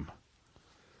Sunbeam,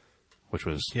 which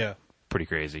was pretty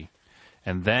crazy.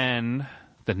 And then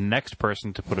the next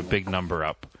person to put a big number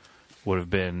up would have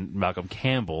been Malcolm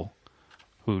Campbell,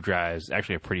 who drives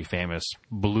actually a pretty famous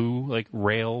blue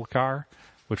rail car,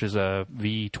 which is a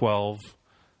V12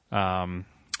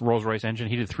 Rolls-Royce engine.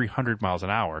 He did 300 miles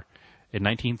an hour in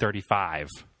 1935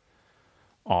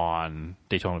 on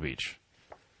Daytona Beach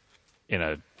in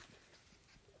a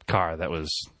car that was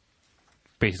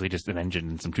basically just an engine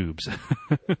and some tubes.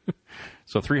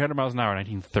 So 300 miles an hour in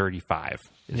 1935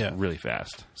 is really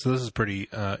fast. So this is pretty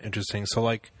interesting.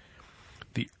 So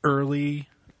the early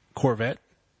Corvette,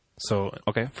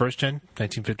 first gen,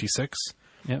 1956,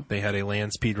 they had a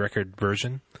land speed record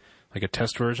version, a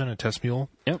test version, a test mule.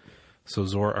 Yep. So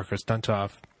Zor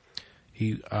Arkostanov,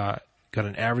 he got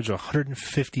an average of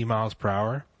 150 miles per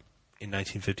hour in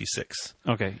 1956.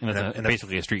 Okay, and it's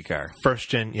basically a street car. First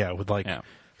gen, with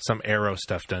some aero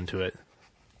stuff done to it.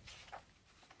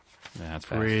 Yeah, that's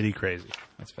fast. Pretty crazy.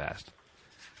 That's fast.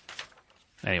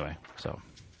 Anyway, so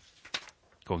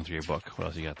going through your book, what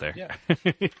else you got there? Yeah.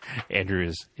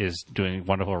 Andrew is doing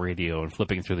wonderful radio and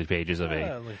flipping through the pages of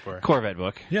a Corvette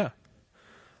book. Yeah.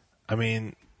 I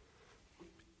mean,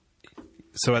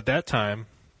 so at that time,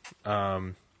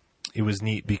 it was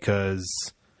neat because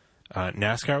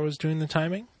NASCAR was doing the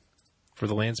timing for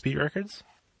the land speed records.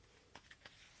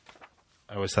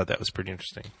 I always thought that was pretty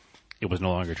interesting. It was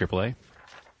no longer AAA?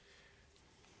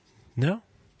 No.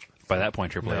 By that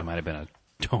point, AAA might have been a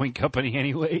towing company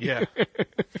anyway. Yeah.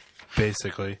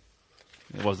 Basically.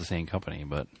 It was the same company,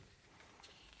 but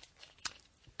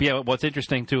yeah, what's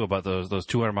interesting, too, about those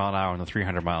 200 mile an hour and the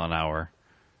 300 mile an hour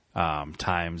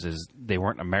times is they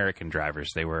weren't American drivers.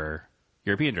 They were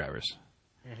European drivers.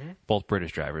 Mm-hmm. Both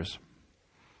British drivers.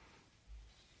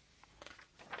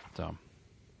 So.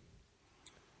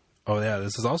 Oh, yeah,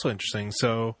 this is also interesting.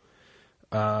 So,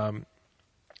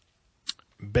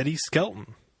 Betty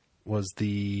Skelton was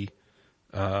the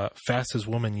fastest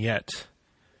woman yet,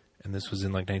 and this was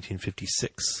in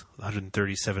 1956,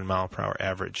 137 mile per hour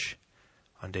average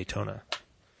on Daytona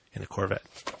in a Corvette.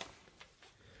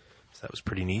 that was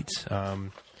pretty neat.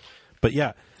 But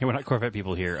yeah, Hey, we're not Corvette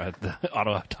people here at the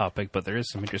auto topic, but there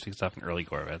is some interesting stuff in early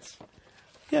Corvettes.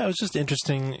 yeah, it was just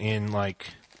interesting in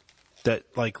that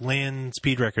land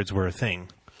speed records were a thing.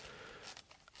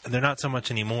 They're not so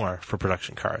much anymore for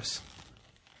production cars.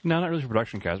 No, not really for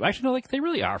production cars. Actually, no, they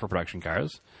really are for production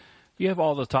cars. You have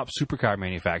all the top supercar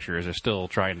manufacturers are still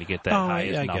trying to get that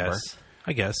highest number.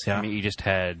 I guess, yeah. I mean, you just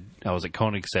had, was it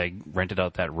Koenigsegg rented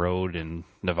out that road in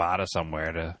Nevada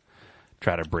somewhere to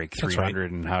try to break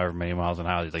 300 and however many miles an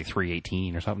hour. It's like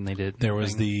 318 or something they did. There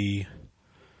was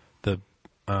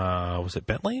was it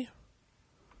Bentley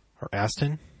or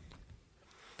Aston?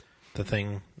 The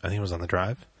thing, I think it was on the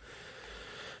drive.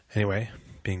 Anyway,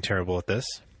 being terrible at this.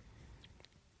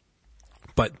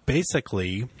 But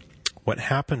basically, what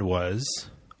happened was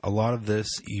a lot of this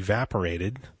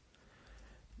evaporated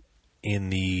in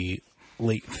the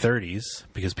late 30s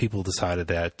because people decided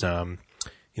that,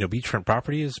 beachfront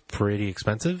property is pretty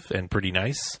expensive and pretty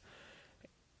nice.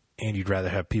 And you'd rather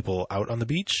have people out on the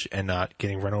beach and not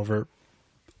getting run over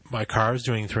by cars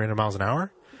doing 300 miles an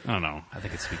hour. I don't know. I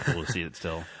think it's cool to see it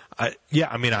still.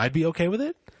 I'd be okay with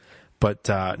it. But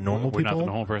normal We're people... not the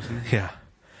normal person. Yeah.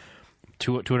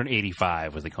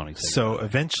 285 was the Koenigsegg. So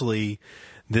eventually,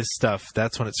 this stuff,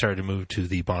 that's when it started to move to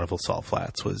the Bonneville Salt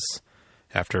Flats, was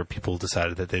after people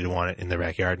decided that they didn't want it in their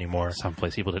backyard anymore.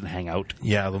 Someplace people didn't hang out.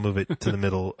 Yeah, they'll move it to the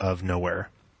middle of nowhere.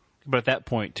 But at that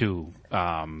point, too,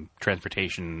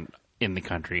 transportation in the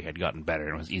country had gotten better,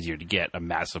 and it was easier to get a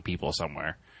mass of people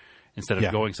somewhere. Instead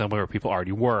of going somewhere where people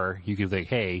already were, you could think,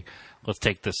 hey, let's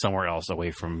take this somewhere else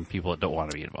away from people that don't want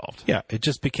to be involved. Yeah, it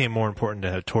just became more important to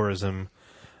have tourism.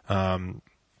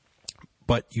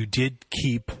 But you did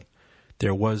keep,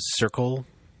 there was circle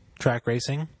track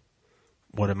racing,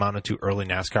 what amounted to early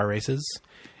NASCAR races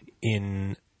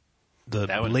in the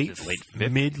late 50s,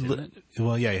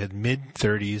 you had mid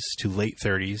 30s to late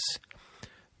 30s,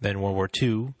 then World War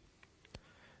II,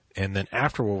 and then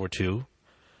after World War II,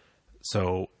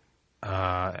 so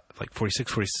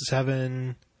 46,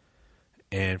 47,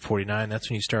 and 49, that's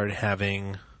when you started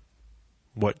having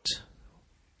what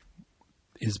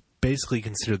is basically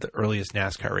considered the earliest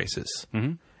NASCAR races,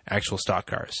 actual stock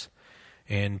cars.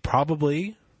 And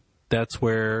probably that's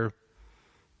where,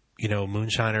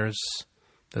 moonshiners,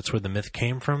 that's where the myth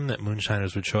came from, that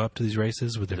moonshiners would show up to these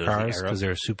races with their cars because they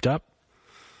were souped up.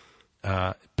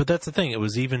 But that's the thing. It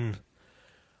was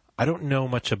I don't know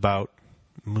much about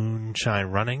moonshine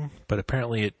running, but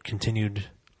apparently it continued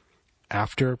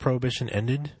after Prohibition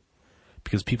ended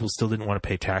because people still didn't want to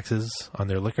pay taxes on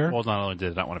their liquor. Well, not only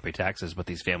did they not want to pay taxes, but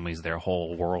these families, their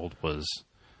whole world was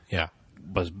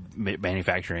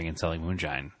manufacturing and selling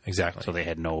moonshine. Exactly. So they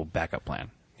had no backup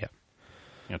plan. Yeah.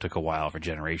 It took a while for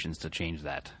generations to change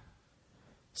that.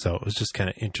 So it was just kind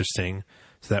of interesting.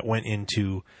 So that went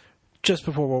into just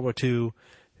before World War II,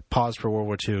 paused for World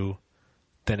War II,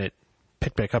 then it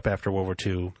picked back up after World War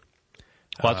II.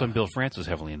 Well, that's when Bill France was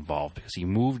heavily involved because he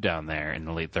moved down there in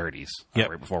the late 30s,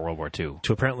 right before World War II.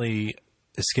 To apparently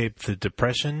escape the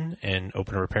Depression and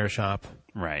open a repair shop.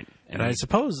 Right. And I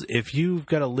suppose if you've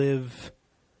got to live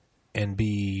and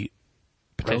be...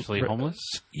 potentially homeless?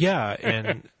 Yeah,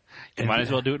 and... you might as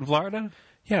well do it in Florida?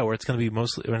 Yeah, where it's going to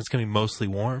be mostly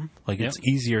warm. It's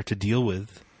easier to deal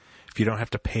with if you don't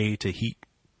have to pay to heat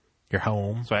your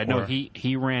home. So I know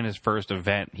he ran his first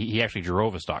event. He actually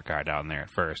drove a stock car down there at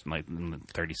first, in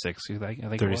 36, I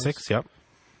think 36, yep.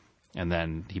 And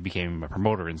then he became a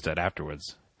promoter instead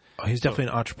afterwards. Oh, he's definitely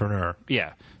an entrepreneur.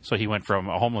 Yeah. So he went from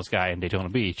a homeless guy in Daytona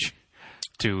Beach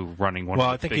to running one of the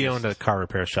Well, I think he owned a car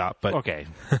repair shop, but... Okay.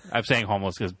 I'm saying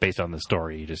homeless because based on the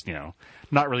story, he just,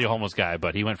 not really a homeless guy,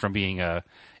 but he went from being a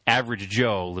average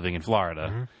Joe living in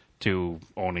Florida to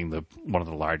owning one of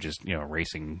the largest,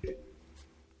 racing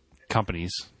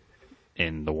companies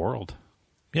in the world.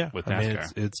 Yeah, with NASCAR. I mean,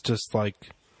 it's just like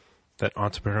that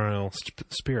entrepreneurial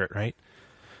spirit, right?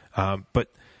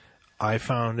 But I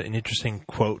found an interesting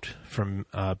quote from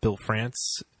Bill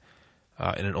France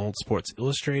in an old Sports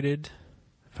Illustrated.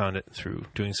 Found it through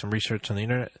doing some research on the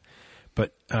internet.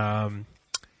 But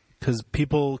because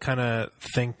people kind of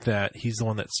think that he's the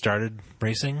one that started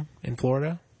racing in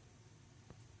Florida,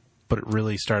 but it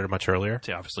really started much earlier.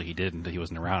 See, obviously he didn't. He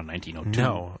wasn't around in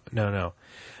 1902. No.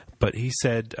 But he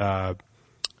said, I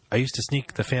used to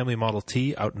sneak the family Model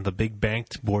T out in the big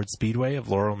banked board speedway of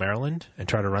Laurel, Maryland, and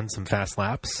try to run some fast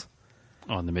laps.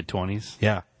 Oh, in the mid-20s?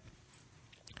 Yeah.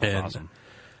 That's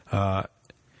awesome.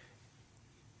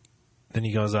 Then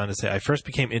he goes on to say, I first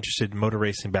became interested in motor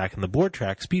racing back in the board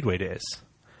track speedway days.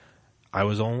 I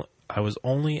was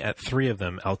only at 3 of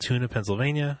them: Altoona,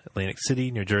 Pennsylvania; Atlantic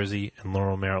City, New Jersey; and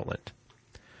Laurel, Maryland.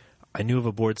 I knew of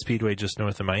a board speedway just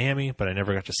north of Miami, but I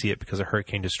never got to see it because a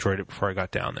hurricane destroyed it before I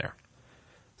got down there.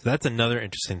 So that's another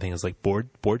interesting thing is like board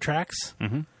tracks,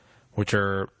 which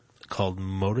are called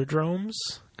motodromes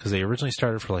because they originally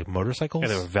started for like motorcycles. Yeah,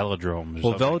 they were velodromes.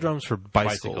 Well, velodromes for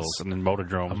bicycles. And then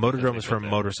motordromes. A motodrome is for a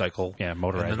motorcycle. Yeah,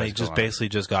 motorized. And then they just basically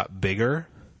just got bigger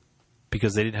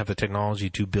because they didn't have the technology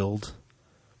to build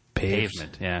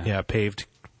pavement. Yeah, paved,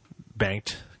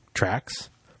 banked tracks,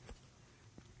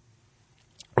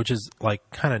 which is like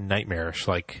kind of nightmarish.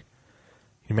 Like,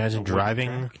 you imagine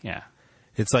driving. Yeah,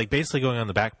 it's like basically going on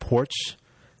the back porch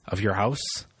of your house,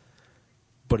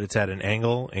 but it's at an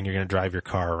angle, and you're going to drive your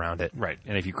car around it. right.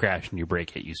 And if you crash and you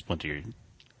break it, you splinter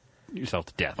yourself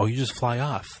to death. Oh, you just fly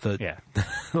off. Yeah.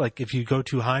 Like if you go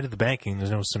too high to the banking,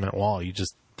 there's no cement wall. You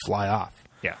just fly off.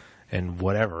 Yeah. And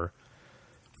whatever.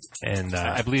 And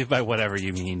I believe by whatever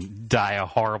you mean die a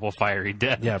horrible fiery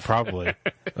death. yeah, probably.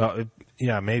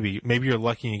 Yeah, maybe you're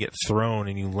lucky and you get thrown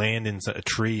and you land in a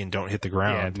tree and don't hit the Yeah,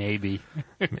 ground. maybe.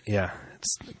 Yeah,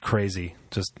 it's crazy,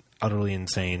 just utterly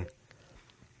insane.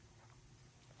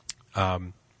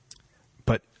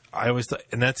 But I always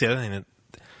and that's the other thing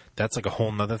that's like a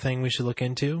whole nother thing we should look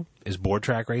into is board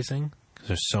track racing because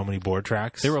there's so many board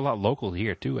tracks. They were a lot local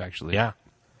here too, actually. Yeah.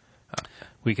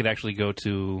 We could actually go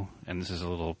to, and this is a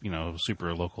little,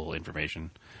 super local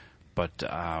information, but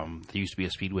there used to be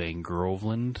a speedway in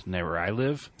Groveland, near where I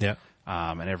live. Yeah.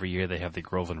 And every year they have the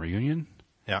Groveland reunion,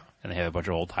 Yeah. and they have a bunch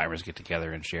of old timers get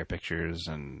together and share pictures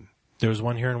and There was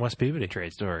one here in West Peabody.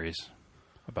 trade stories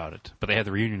about it. But they have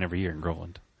the reunion every year in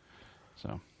Groveland.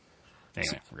 So,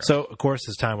 anyway. So, of course,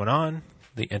 as time went on,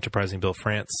 the enterprising Bill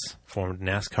France formed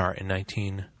NASCAR in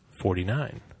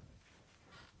 1949.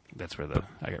 That's where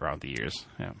I get wrong with the years.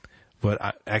 Yeah. But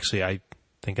I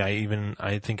think I even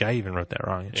wrote that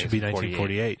wrong. It should be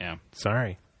 1948. Yeah.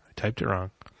 Sorry, I typed it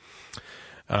wrong.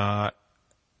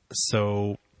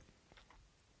 So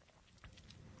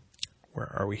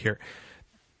where are we here?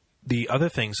 The other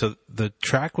thing, so the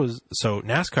track was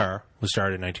NASCAR was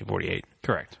started in 1948,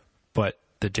 Correct. but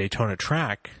the Daytona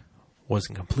track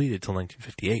wasn't completed till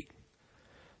 1958.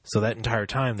 So that entire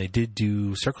time, they did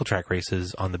do circle track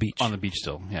races on the beach. On the beach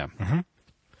still, yeah. Mm-hmm.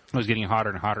 It was getting hotter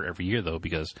and hotter every year, though,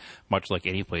 because much like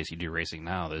any place you do racing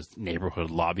now, there's neighborhood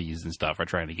lobbies and stuff are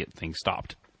trying to get things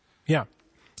stopped. Yeah.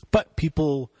 But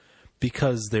people,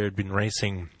 because there had been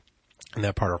racing in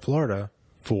that part of Florida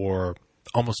for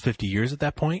almost 50 years at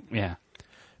that point, Yeah.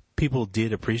 people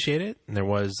did appreciate it, and there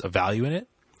was a value in it.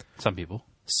 Some people.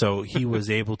 So he was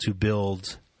able to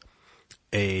build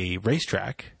a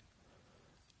racetrack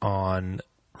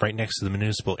right next to the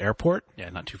municipal airport. Yeah,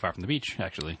 not too far from the beach,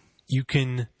 actually.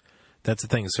 That's the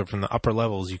thing. So from the upper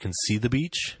levels, you can see the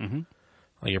beach. Mm-hmm.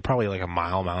 Like you're probably like a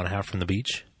mile and a half from the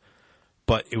beach.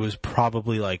 But it was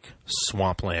probably like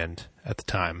swampland at the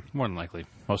time. More than likely.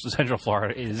 Most of Central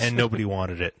Florida is. And nobody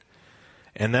wanted it.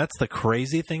 And that's the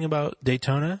crazy thing about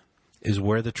Daytona is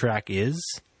where the track is.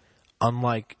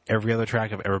 Unlike every other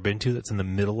track I've ever been to that's in the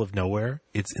middle of nowhere,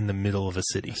 it's in the middle of a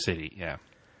city. Yeah.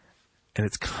 And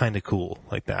it's kind of cool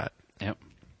like that. Yep.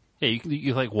 Yeah,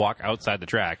 you like walk outside the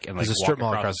track and like There's a strip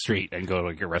walk mall across the street and go to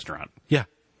like your restaurant. Yeah.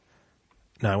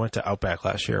 No, I went to Outback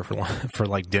last year for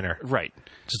like dinner. Right.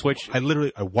 Which I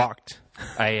walked.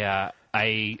 I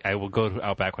will go to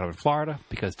Outback when I'm in Florida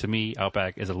because to me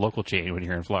Outback is a local chain when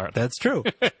you're in Florida. That's true.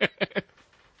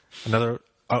 Another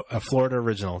a Florida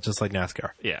original, just like NASCAR.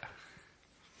 Yeah.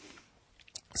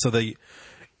 So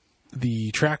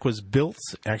the track was built.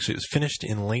 Actually, it was finished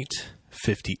in late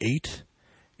 '58,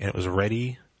 and it was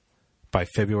ready by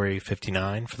February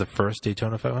 '59 for the first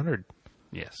Daytona 500.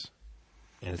 Yes.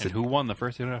 And who won the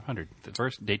first Daytona 500? The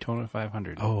first Daytona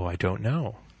 500. Oh, I don't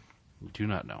know. Do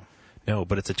not know. No,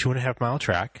 but it's a 2.5 mile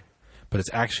track, but it's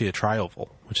actually a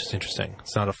tri-oval, which is interesting.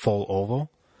 It's not a full oval,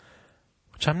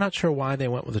 which I'm not sure why they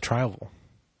went with a tri-oval.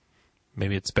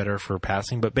 Maybe it's better for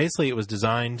passing, but basically it was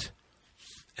designed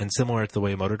and similar to the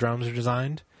way motordromes are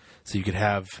designed, so you could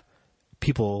have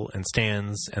people and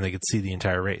stands and they could see the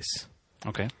entire race.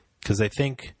 Okay. Because I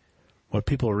think what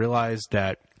people realized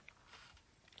that,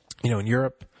 in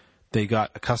Europe, they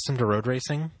got accustomed to road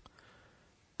racing,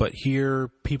 but here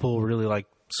people really like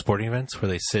sporting events where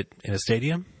they sit in a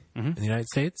stadium in the United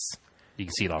States. You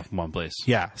can see it all from one place.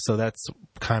 Yeah, so that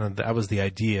was the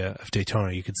idea of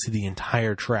Daytona. You could see the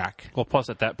entire track. Well, plus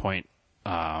at that point,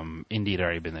 Indy had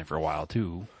already been there for a while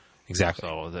too. Exactly.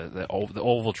 So the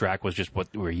oval track was just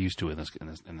what we're used to in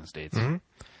the States.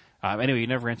 Mm-hmm. Anyway, you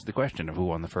never answered the question of who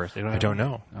won the first. I don't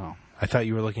know. Oh, I thought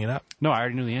you were looking it up. no, I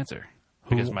already knew the answer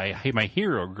because my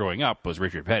hero growing up was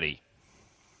Richard Petty.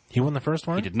 He won the first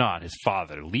one? He did not. His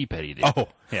father, Lee Petty, did. Oh.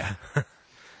 Yeah.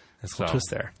 There's a little twist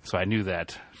there. So I knew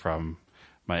that from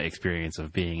my experience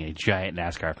of being a giant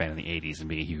NASCAR fan in the 80s and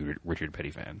being a huge Richard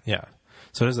Petty fan. Yeah.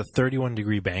 So there's a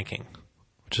 31-degree banking,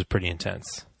 which is pretty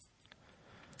intense.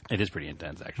 It is pretty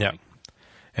intense, actually. Yeah.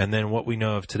 And then what we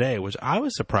know of today, which I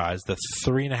was surprised, the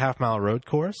 3.5-mile road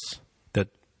course that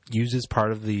uses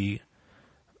part of the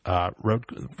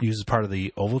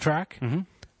oval track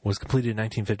was completed in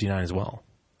 1959 as well.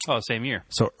 Oh, same year.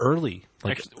 So early,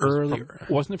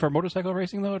 Wasn't it for motorcycle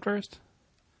racing, though, at first?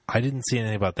 I didn't see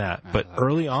anything about that. But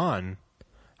early on,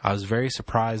 I was very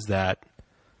surprised that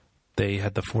they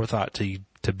had the forethought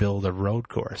to build a road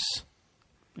course.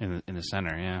 In the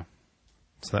center, yeah.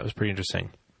 So that was pretty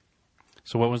interesting.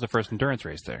 So when was the first endurance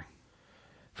race there?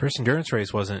 First endurance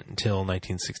race wasn't until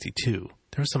 1962.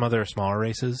 There were some other smaller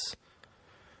races.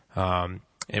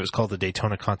 It was called the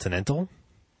Daytona Continental.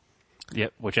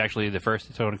 Yep, which actually the first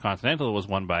Daytona Continental was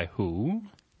won by who?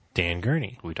 Dan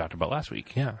Gurney. Who we talked about last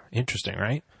week. Yeah, interesting,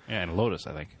 right? Yeah, and Lotus,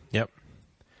 I think. Yep.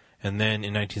 And then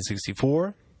in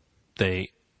 1964,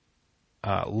 they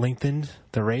lengthened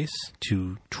the race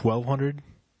to 1,200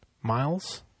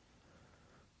 miles.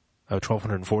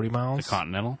 1,240 miles. The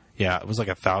Continental? Yeah, it was like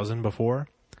 1,000 before.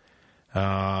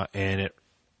 And it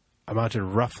amounted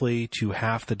roughly to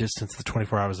half the distance of the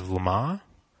 24 hours of Le Mans.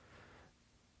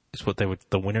 Is what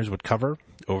the winners would cover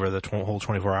over the whole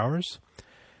 24 hours.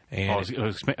 And it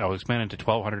was expanded to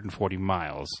 1,240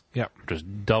 miles. Yeah. Which is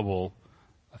double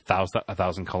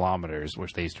 1,000 kilometers,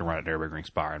 which they used to run at Nürburgring,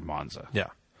 Spa, and Monza. Yeah.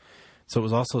 So it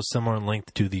was also similar in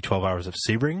length to the 12 hours of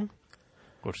Sebring.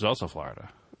 Which is also Florida.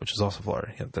 Which is also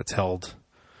Florida. Yeah, that's held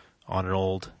on an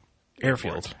old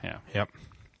airfield. Yeah. Yep.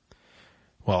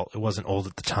 Well, it wasn't old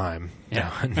at the time.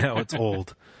 Yeah. Now it's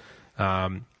old.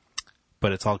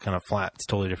 But it's all kind of flat. It's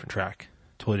a totally different track.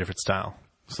 Totally different style.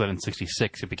 So then in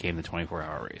 66, it became the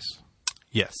 24-hour race.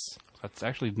 Yes. That's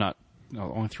actually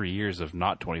only 3 years of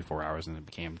not 24 hours, and it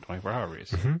became a 24-hour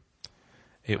race. Mm-hmm.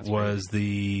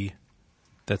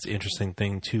 That's the interesting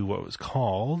thing, too, what it was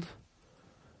called.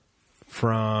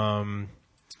 From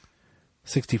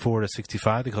 64 to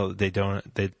 65, they called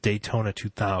it Daytona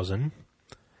 2000.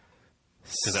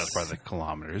 Because that was by the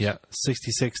kilometers. Yeah.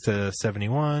 66 to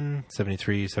 71,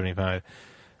 73, 75,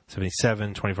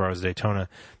 77, 24 hours of Daytona.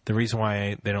 The reason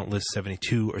why they don't list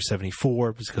 72 or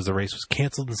 74 is because the race was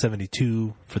canceled in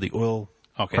 72 for the oil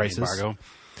crisis. Embargo.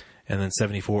 And then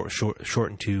 74 was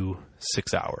shortened to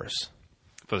 6 hours.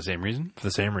 For the same reason? For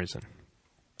the same reason.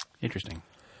 Interesting.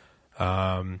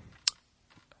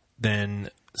 Then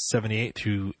 78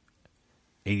 through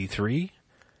 83,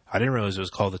 I didn't realize it was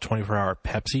called the 24-hour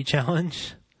Pepsi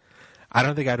Challenge. I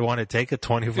don't think I'd want to take a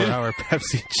 24-hour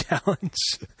Pepsi challenge.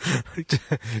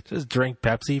 Just drink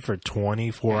Pepsi for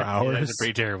 24 hours. That's a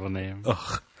pretty terrible name.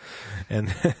 Ugh.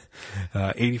 And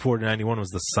 84 to 91 was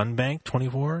the Sunbank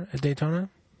 24 at Daytona.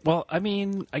 Well, I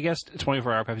mean, I guess a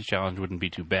 24-hour Pepsi challenge wouldn't be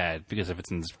too bad, because if it's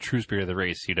in the true spirit of the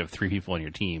race, you'd have 3 people on your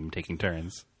team taking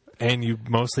turns. And you'd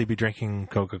mostly be drinking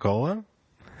Coca-Cola?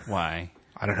 Why?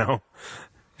 I don't know.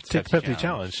 Take the Pepsi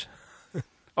challenge.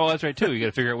 Oh, that's right, too. You got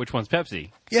to figure out which one's Pepsi.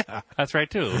 Yeah. That's right,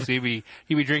 too. So you'd be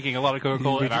drinking a lot of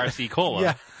Coca-Cola and RC Cola.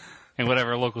 Yeah. And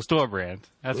whatever local store brand.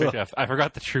 That's right, Jeff. I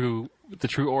forgot the true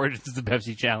origins of the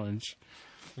Pepsi challenge.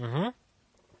 Mm-hmm.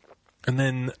 And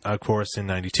then, of course, in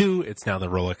 92, it's now the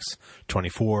Rolex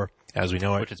 24, as we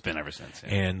know it. Which it's been ever since.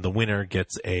 Yeah. And the winner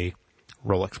gets a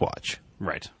Rolex watch.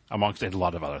 Right. Amongst a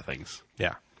lot of other things.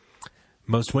 Yeah.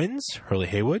 Most wins, Hurley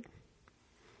Haywood.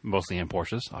 Mostly in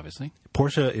Porsches, obviously.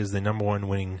 Porsche is the number one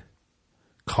winning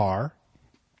car.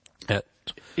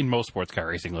 In most sports car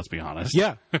racing, let's be honest.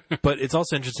 Yeah. But it's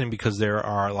also interesting because there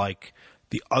are, like,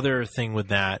 the other thing with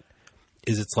that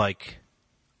is it's like,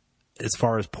 as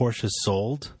far as Porsches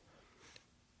sold,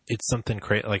 it's something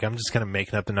crazy. Like, I'm just kind of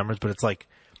making up the numbers, but it's like,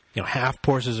 half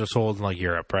Porsches are sold in, like,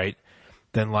 Europe, right?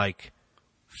 Then, like,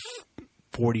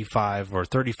 45 or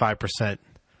 35%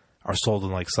 are sold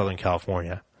in, like, Southern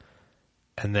California.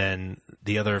 And then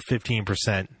the other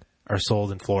 15% are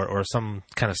sold in Florida, or some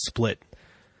kind of split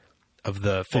of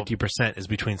the 50% is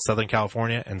between Southern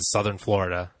California and Southern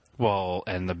Florida. Well,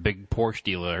 and the big Porsche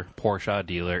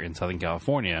dealer in Southern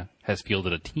California has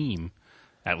fielded a team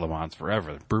at Le Mans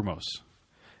forever, Brumos.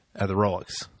 At the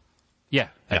Rolex. Yeah.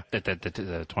 At the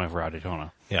 24-hour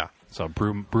Daytona. Yeah. So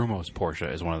Brumos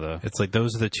Porsche is one of the... It's like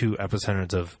those are the two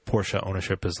epicenters of Porsche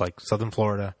ownership, is like Southern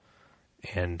Florida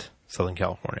and Southern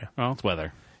California. Well, it's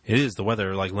weather. It is. The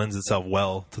weather lends itself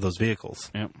well to those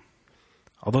vehicles. Yep.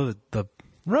 Although the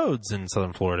roads in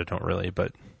Southern Florida don't really,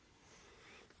 but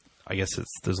I guess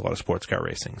there's a lot of sports car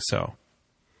racing, so.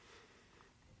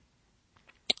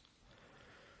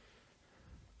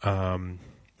 And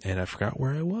I forgot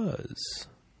where I was.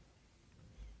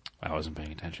 I wasn't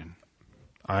paying attention.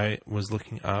 I was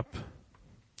looking up.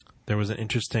 There was an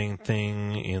interesting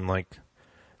thing in like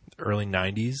the early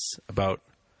 90s about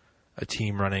a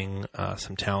team running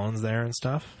some Talons there and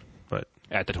stuff. But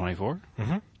At the 24?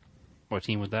 Mm-hmm. What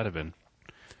team would that have been?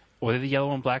 Were they the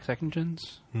yellow and black second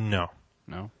gens? No.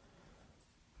 No.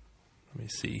 Let me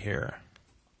see here.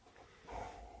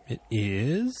 It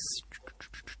is...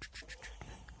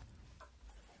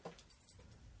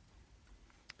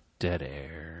 Dead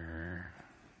Air.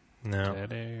 No.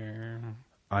 Dead Air.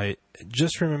 I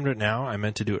just remembered it now. I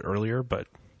meant to do it earlier, but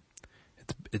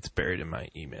it's buried in my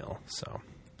email, so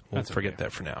we'll That's forget okay.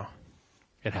 that for now.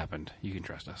 It happened. You can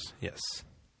trust us. Yes.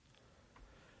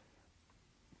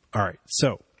 All right.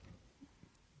 So,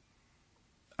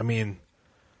 I mean,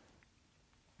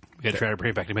 We got to try to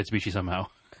bring it back to Mitsubishi somehow.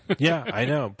 yeah, I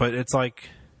know, but it's like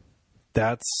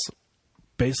that's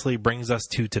basically brings us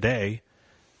to today,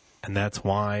 and that's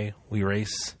why we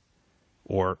race,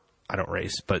 or I don't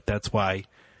race, but that's why.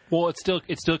 Well, it's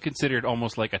still considered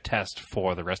almost like a test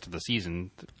for the rest of the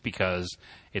season because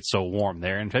it's so warm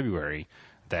there in February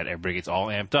that everybody gets all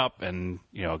amped up and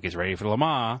gets ready for Le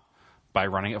Mans by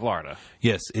running at Florida.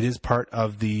 Yes, it is part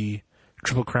of the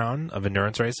Triple Crown of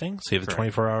endurance racing. So you have the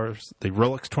Correct. 24 hours, the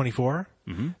Rolex 24,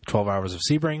 12 hours of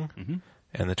Sebring, Mm-hmm.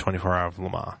 and the 24 hour of Le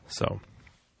Mans. So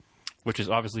Which is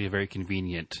obviously a very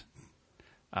convenient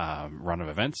run of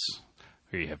events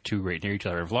where you have two right near each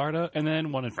other in Florida and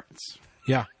then one in France.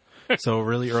 yeah, so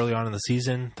really early on in the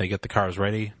season, they get the cars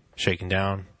ready, shaken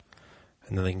down,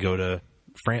 and then they can go to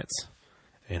France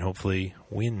and hopefully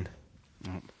win.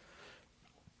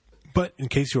 But in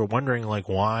case you were wondering, like,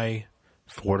 why,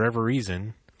 for whatever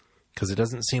reason, because it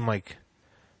doesn't seem like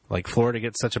Florida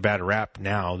gets such a bad rap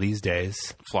now these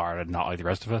days. Florida, not like the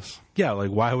rest of us. Yeah,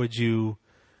 like why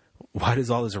does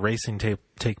all this racing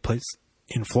take place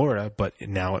in Florida? But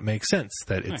now it makes sense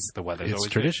that it's the weather's it's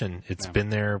always tradition. good. It's Yeah. been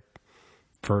there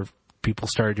for people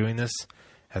started doing this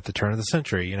at the turn of the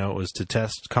century. It was to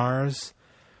test cars,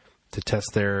 to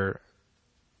test their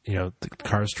the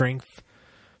car strength,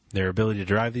 their ability to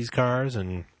drive these cars,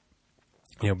 and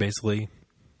basically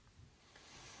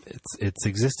it's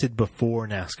existed before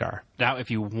NASCAR. Now, if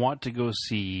you want to go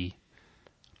see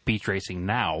beach racing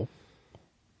now,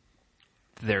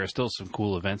 there are still some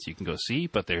cool events you can go see,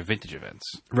 but they're vintage events.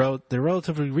 They're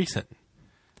relatively recent.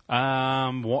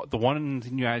 The one in the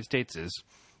United States is,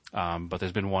 but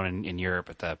there's been one in Europe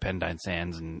at the Pendine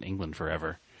Sands in England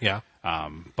forever. Yeah.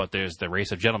 But there's the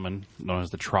Race of Gentlemen, known as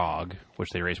the Trog, which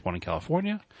they race one in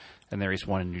California, and they race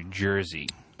one in New Jersey.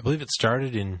 I believe it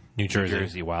started in New Jersey. New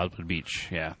Jersey, Wildwood Beach.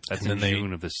 Yeah, that's And in then they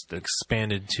June of this.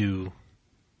 Expanded to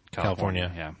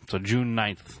California. Yeah, so June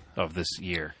 9th of this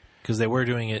year. because they were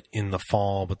doing it in the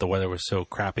fall, but the weather was so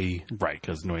crappy. Right,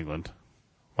 because New England.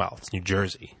 Well, it's New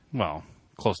Jersey. Well,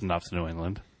 close enough to New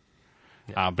England.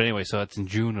 But anyway, so it's in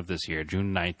June of this year.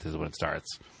 June 9th is when it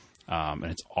starts. And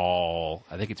it's all,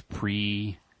 I think it's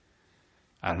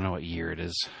I don't know what year it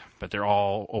is, but they're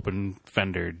all open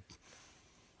fendered.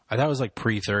 I thought it was like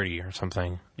pre-30 or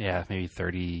something. Yeah, maybe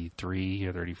 33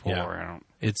 or 34. Yeah. I don't.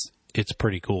 It's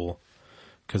pretty cool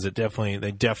because they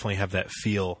definitely have that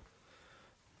feel.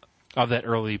 Of that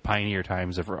early pioneer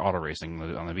times of auto racing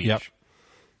on the beach. Yep.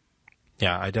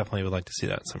 Yeah, I definitely would like to see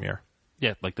that some year.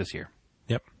 Yeah, like this year.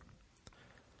 Yep.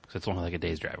 So it's only like a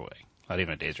day's drive away. Not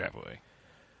even a day's drive away.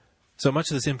 So much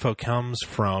of this info comes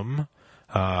from,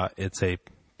 it's a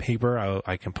paper.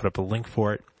 I can put up a link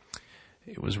for it.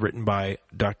 It was written by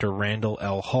Dr. Randall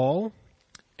L. Hall,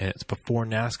 and it's Before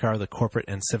NASCAR, the Corporate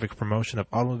and Civic Promotion of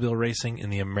Automobile Racing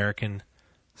in the American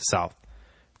South.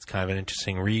 It's kind of an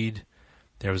interesting read.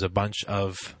 There was a bunch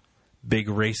of big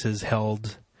races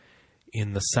held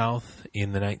in the South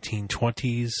in the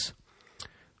 1920s.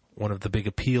 One of the big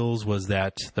appeals was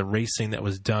that the racing that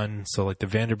was done, so like the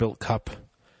Vanderbilt Cup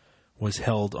was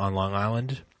held on Long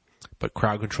Island, but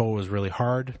crowd control was really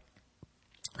hard.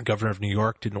 The governor of New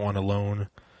York didn't want to loan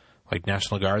like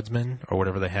National Guardsmen or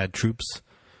whatever they had troops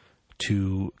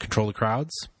to control the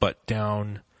crowds, but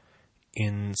down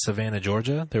in Savannah,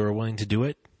 Georgia, they were willing to do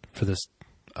it for this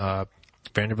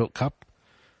Vanderbilt Cup.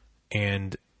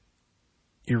 And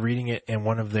you're reading it, and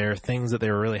one of their things that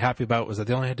they were really happy about was that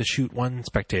they only had to shoot one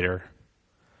spectator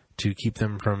to keep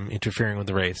them from interfering with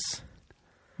the race.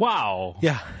 Wow.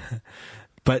 Yeah.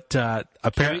 But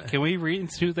apparently... Can we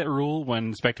reinstitute that rule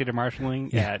when spectator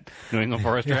marshalling at New England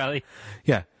Forest Rally?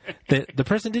 Yeah. The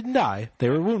person didn't die. They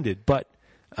were wounded. But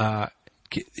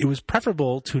it was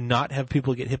preferable to not have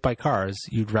people get hit by cars.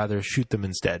 You'd rather shoot them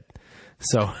instead.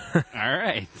 So... All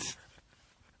right.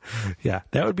 Yeah,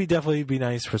 that would definitely be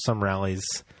nice for some rallies.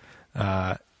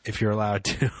 if you're allowed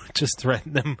to, just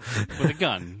threaten them with a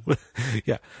gun.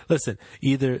 Yeah. Listen,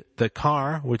 either the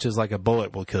car, which is like a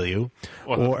bullet, will kill you,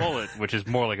 Or the bullet, which is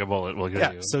more like a bullet, will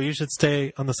kill you. So you should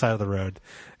stay on the side of the road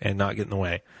and not get in the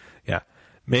way. Yeah.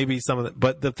 Maybe some of the,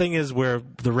 but the thing is, where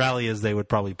the rally is, they would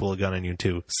probably pull a gun on you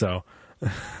too. So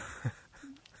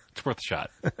it's worth a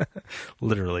shot.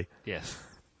 Literally. Yes.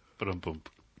 Boom.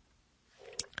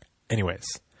 Anyways,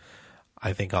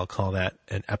 I think I'll call that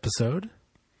an episode.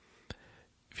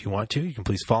 If you want to, you can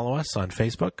please follow us on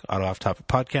Facebook, Auto Off Topic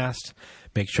Podcast.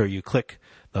 Make sure you click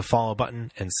the follow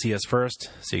button and see us first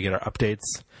so you get our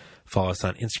updates. Follow us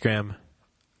on Instagram,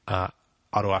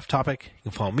 Auto Off Topic. You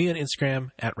can follow me on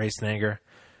Instagram at Race and Anger.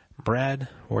 Brad,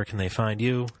 where can they find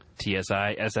you?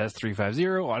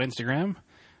 TSISS350 on Instagram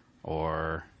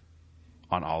or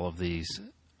on all of these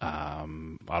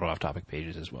Auto Off Topic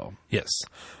pages as well. Yes.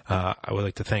 I would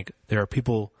like to thank, there are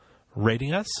people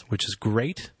rating us, which is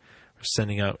great. We're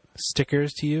sending out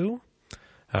stickers to you.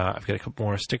 I've got a couple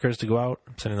more stickers to go out.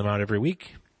 I'm sending them out every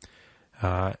week.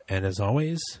 And as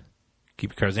always,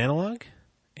 keep your cars analog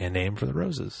and aim for the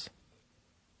roses.